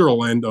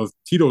literal end of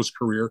Tito's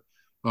career.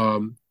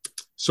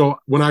 So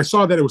when I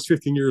saw that it was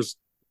 15 years,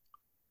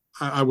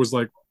 I was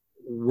like,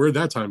 where'd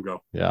that time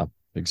go? Yeah,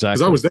 exactly.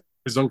 Because I was there.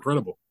 It was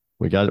incredible.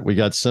 We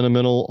got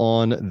sentimental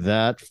on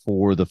that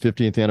for the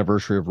 50th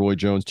anniversary of Roy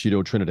Jones,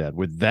 Tito Trinidad.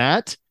 With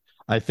that,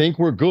 I think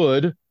we're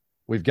good.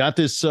 We've got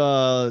this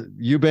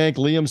Eubank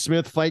Liam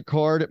Smith fight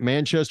card at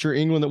Manchester,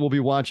 England that we'll be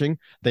watching.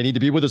 They need to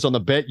be with us on the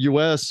Bet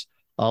US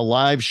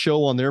live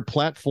show on their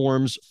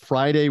platforms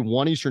Friday,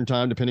 1 Eastern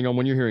time, depending on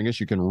when you're hearing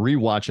us. You can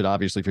rewatch it,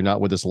 obviously, if you're not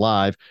with us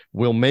live.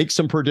 We'll make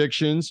some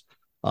predictions,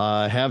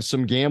 have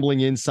some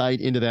gambling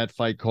insight into that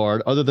fight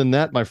card. Other than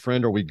that, my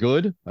friend, are we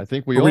good? I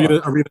think we are. Are we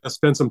going to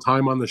spend some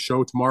time on the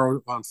show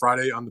tomorrow on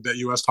Friday on the Bet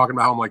US talking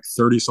about how I'm like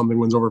 30-something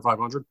wins over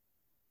 500?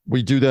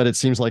 We do that, it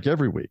seems like,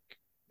 every week.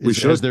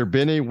 Has there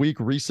been a week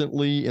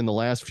recently in the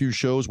last few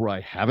shows where I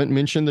haven't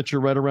mentioned that you're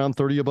right around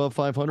 30 above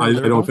 500?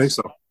 I don't think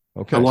so.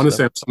 Okay. I want to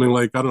say I'm something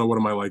like, I don't know, what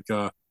am I like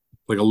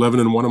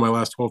 11-1 in my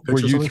last 12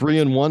 picks? Were you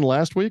 3-1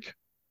 last week?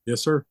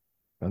 Yes, sir.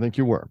 I think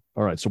you were.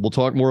 All right. So we'll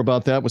talk more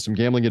about that with some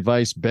gambling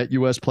advice, Bet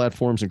US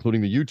platforms,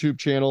 including the YouTube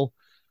channel.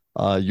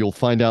 You'll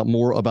find out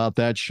more about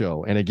that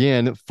show. And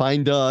again,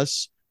 find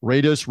us,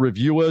 rate us,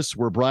 review us.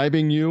 We're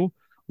bribing you.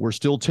 We're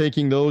still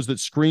taking those that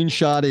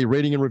screenshot a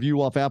rating and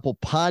review off Apple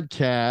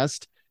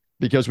Podcast,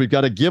 because we've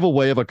got a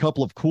giveaway of a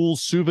couple of cool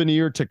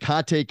souvenir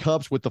Tecate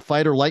cups with the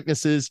fighter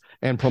likenesses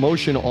and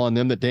promotion on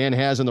them that Dan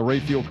has in the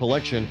Rayfield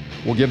collection.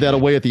 We'll give that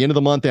away at the end of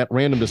the month at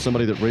random to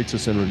somebody that rates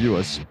us and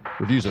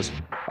reviews us.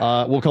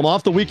 We'll come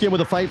off the weekend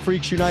with a Fight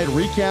Freaks Unite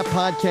recap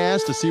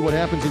podcast to see what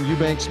happens in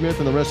Eubank Smith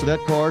and the rest of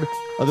that card.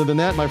 Other than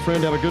that, my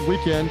friend, have a good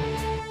weekend.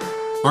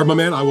 All right, my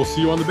man, I will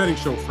see you on the betting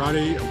show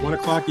Friday at 1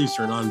 o'clock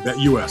Eastern on Bet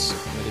US.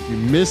 And if you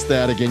missed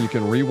that, again, you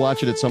can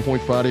rewatch it at some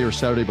point Friday or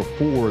Saturday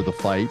before the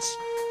fights.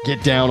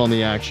 Get down on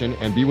the action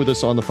and be with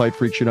us on the Fight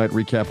Freaks Unite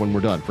recap when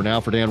we're done. For now,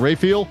 for Dan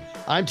Rayfield,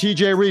 I'm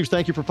TJ Reeves.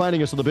 Thank you for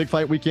finding us on the Big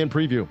Fight Weekend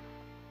Preview.